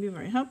 they can be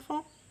very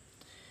helpful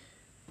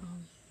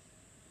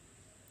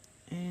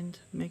and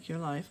make your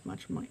life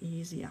much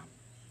easier.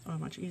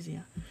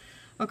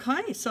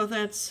 Okay, so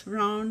that's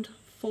round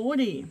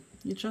 40.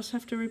 You just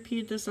have to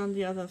repeat this on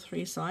the other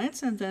 3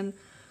 sides and then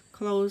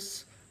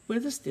close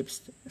with a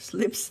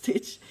slip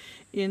stitch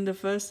in the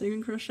first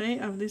single crochet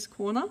of this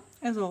corner,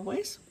 as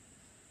always.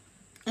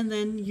 And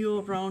then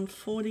your round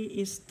 40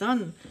 is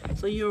done.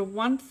 So you're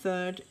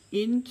 1/3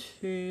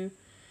 into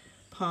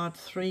part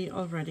 3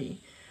 already.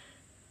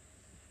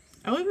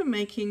 I will be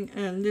making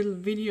a little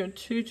video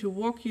too to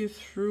walk you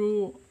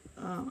through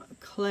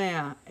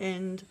Claire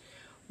and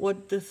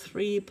what the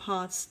 3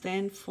 parts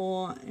stand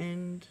for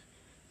and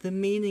the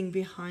meaning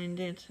behind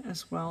it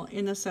as well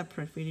in a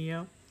separate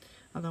video.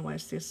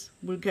 Otherwise this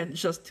will get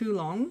just too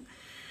long.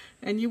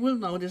 And you will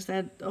notice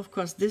that, of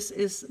course, this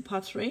is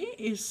part 3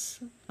 is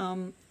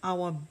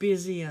our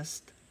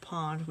busiest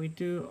part. We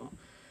do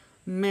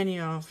many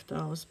of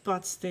those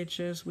butt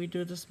stitches, we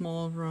do the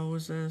small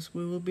roses,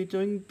 we will be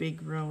doing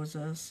big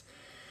roses.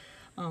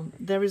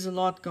 There is a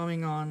lot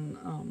going on,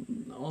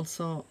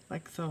 also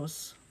like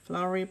those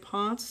flowery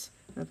parts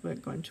that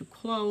we're going to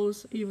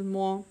close even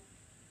more.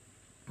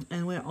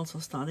 And we're also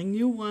starting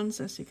new ones,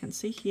 as you can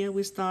see here.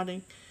 We're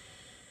starting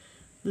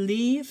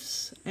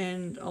leaves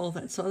and all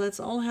that. So that's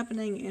all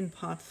happening in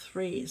part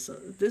 3. So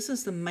this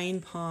is the main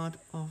part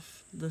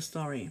of the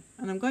story.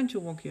 And I'm going to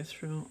walk you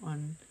through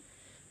on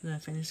the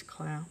finished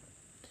Claire.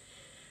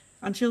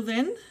 Until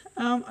then,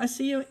 I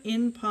see you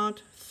in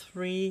part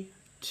 3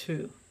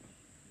 too.